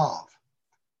of love,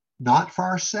 not for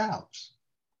ourselves,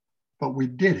 but we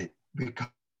did it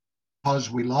because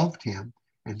we loved him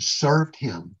and served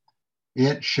him.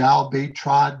 It shall be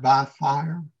tried by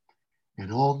fire.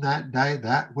 And on that day,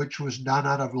 that which was done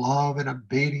out of love and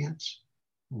obedience,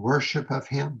 worship of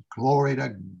him, glory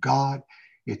to God,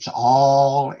 it's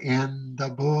all in the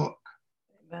book.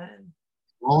 Amen.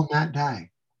 On that day.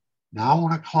 Now I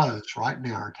want to close right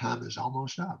now. Our time is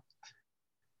almost up.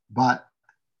 But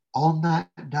on that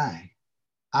day,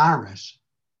 Iris,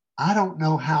 I don't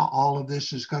know how all of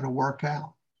this is going to work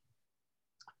out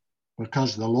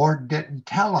because the Lord didn't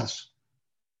tell us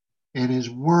in his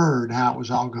word how it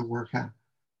was all going to work out.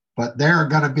 But there are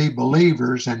going to be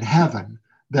believers in heaven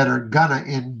that are going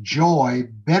to enjoy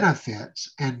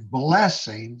benefits and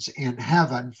blessings in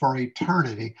heaven for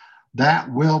eternity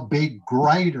that will be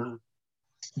greater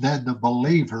than the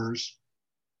believers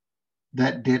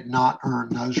that did not earn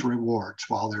those rewards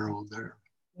while they're on there.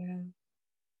 Yeah.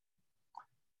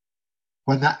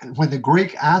 When the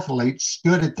Greek athletes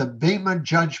stood at the Bema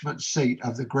judgment seat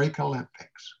of the Greek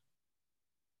Olympics,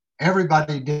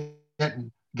 everybody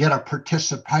didn't get a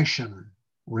participation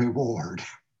reward.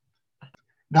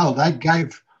 No, they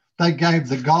gave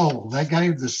the gold, they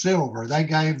gave the silver, they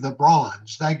gave the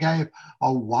bronze, they gave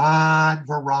a wide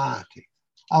variety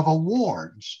of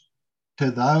awards to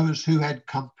those who had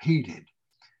competed.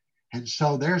 And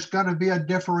so there's going to be a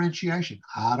differentiation.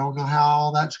 I don't know how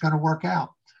all that's going to work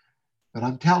out, but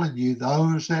I'm telling you,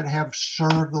 those that have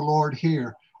served the Lord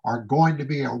here are going to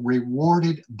be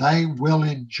rewarded. They will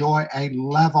enjoy a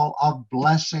level of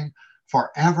blessing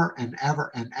forever and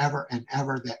ever and ever and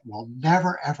ever that will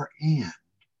never ever end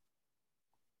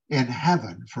in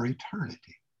heaven for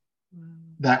eternity.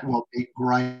 That will be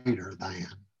greater than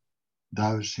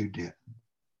those who didn't.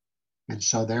 And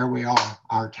so there we are.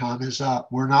 Our time is up.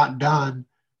 We're not done,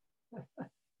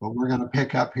 but we're going to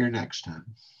pick up here next time.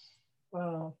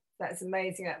 Well, that's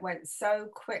amazing. That went so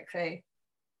quickly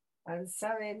and so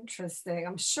interesting.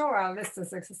 I'm sure our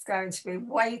listeners are just going to be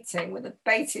waiting with a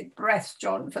bated breath,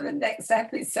 John, for the next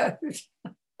episode.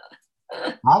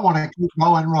 I want to keep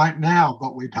going right now,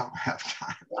 but we don't have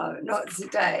time. No, not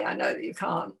today. I know that you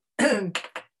can't.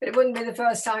 It wouldn't be the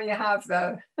first time you have,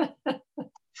 though.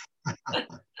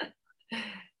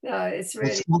 No, it's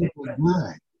really it's going to be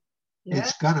good. Yeah.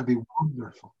 It's going to be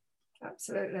wonderful.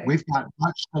 Absolutely. We've got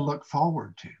much to look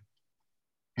forward to.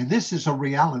 And this is a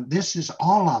reality. This is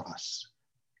all of us.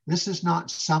 This is not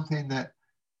something that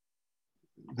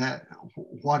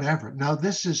whatever. No,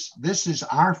 this is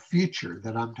our future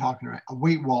that I'm talking about.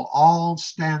 We will all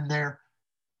stand there.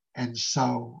 And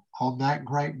so on that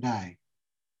great day,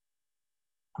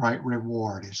 great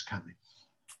reward is coming.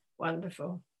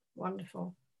 Wonderful.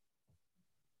 Wonderful.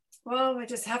 Well, we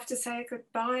just have to say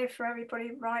goodbye for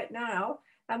everybody right now.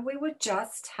 And we would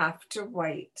just have to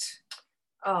wait.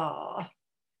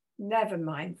 Never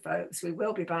mind, folks. We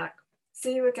will be back.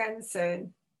 See you again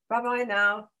soon. Bye-bye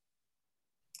now.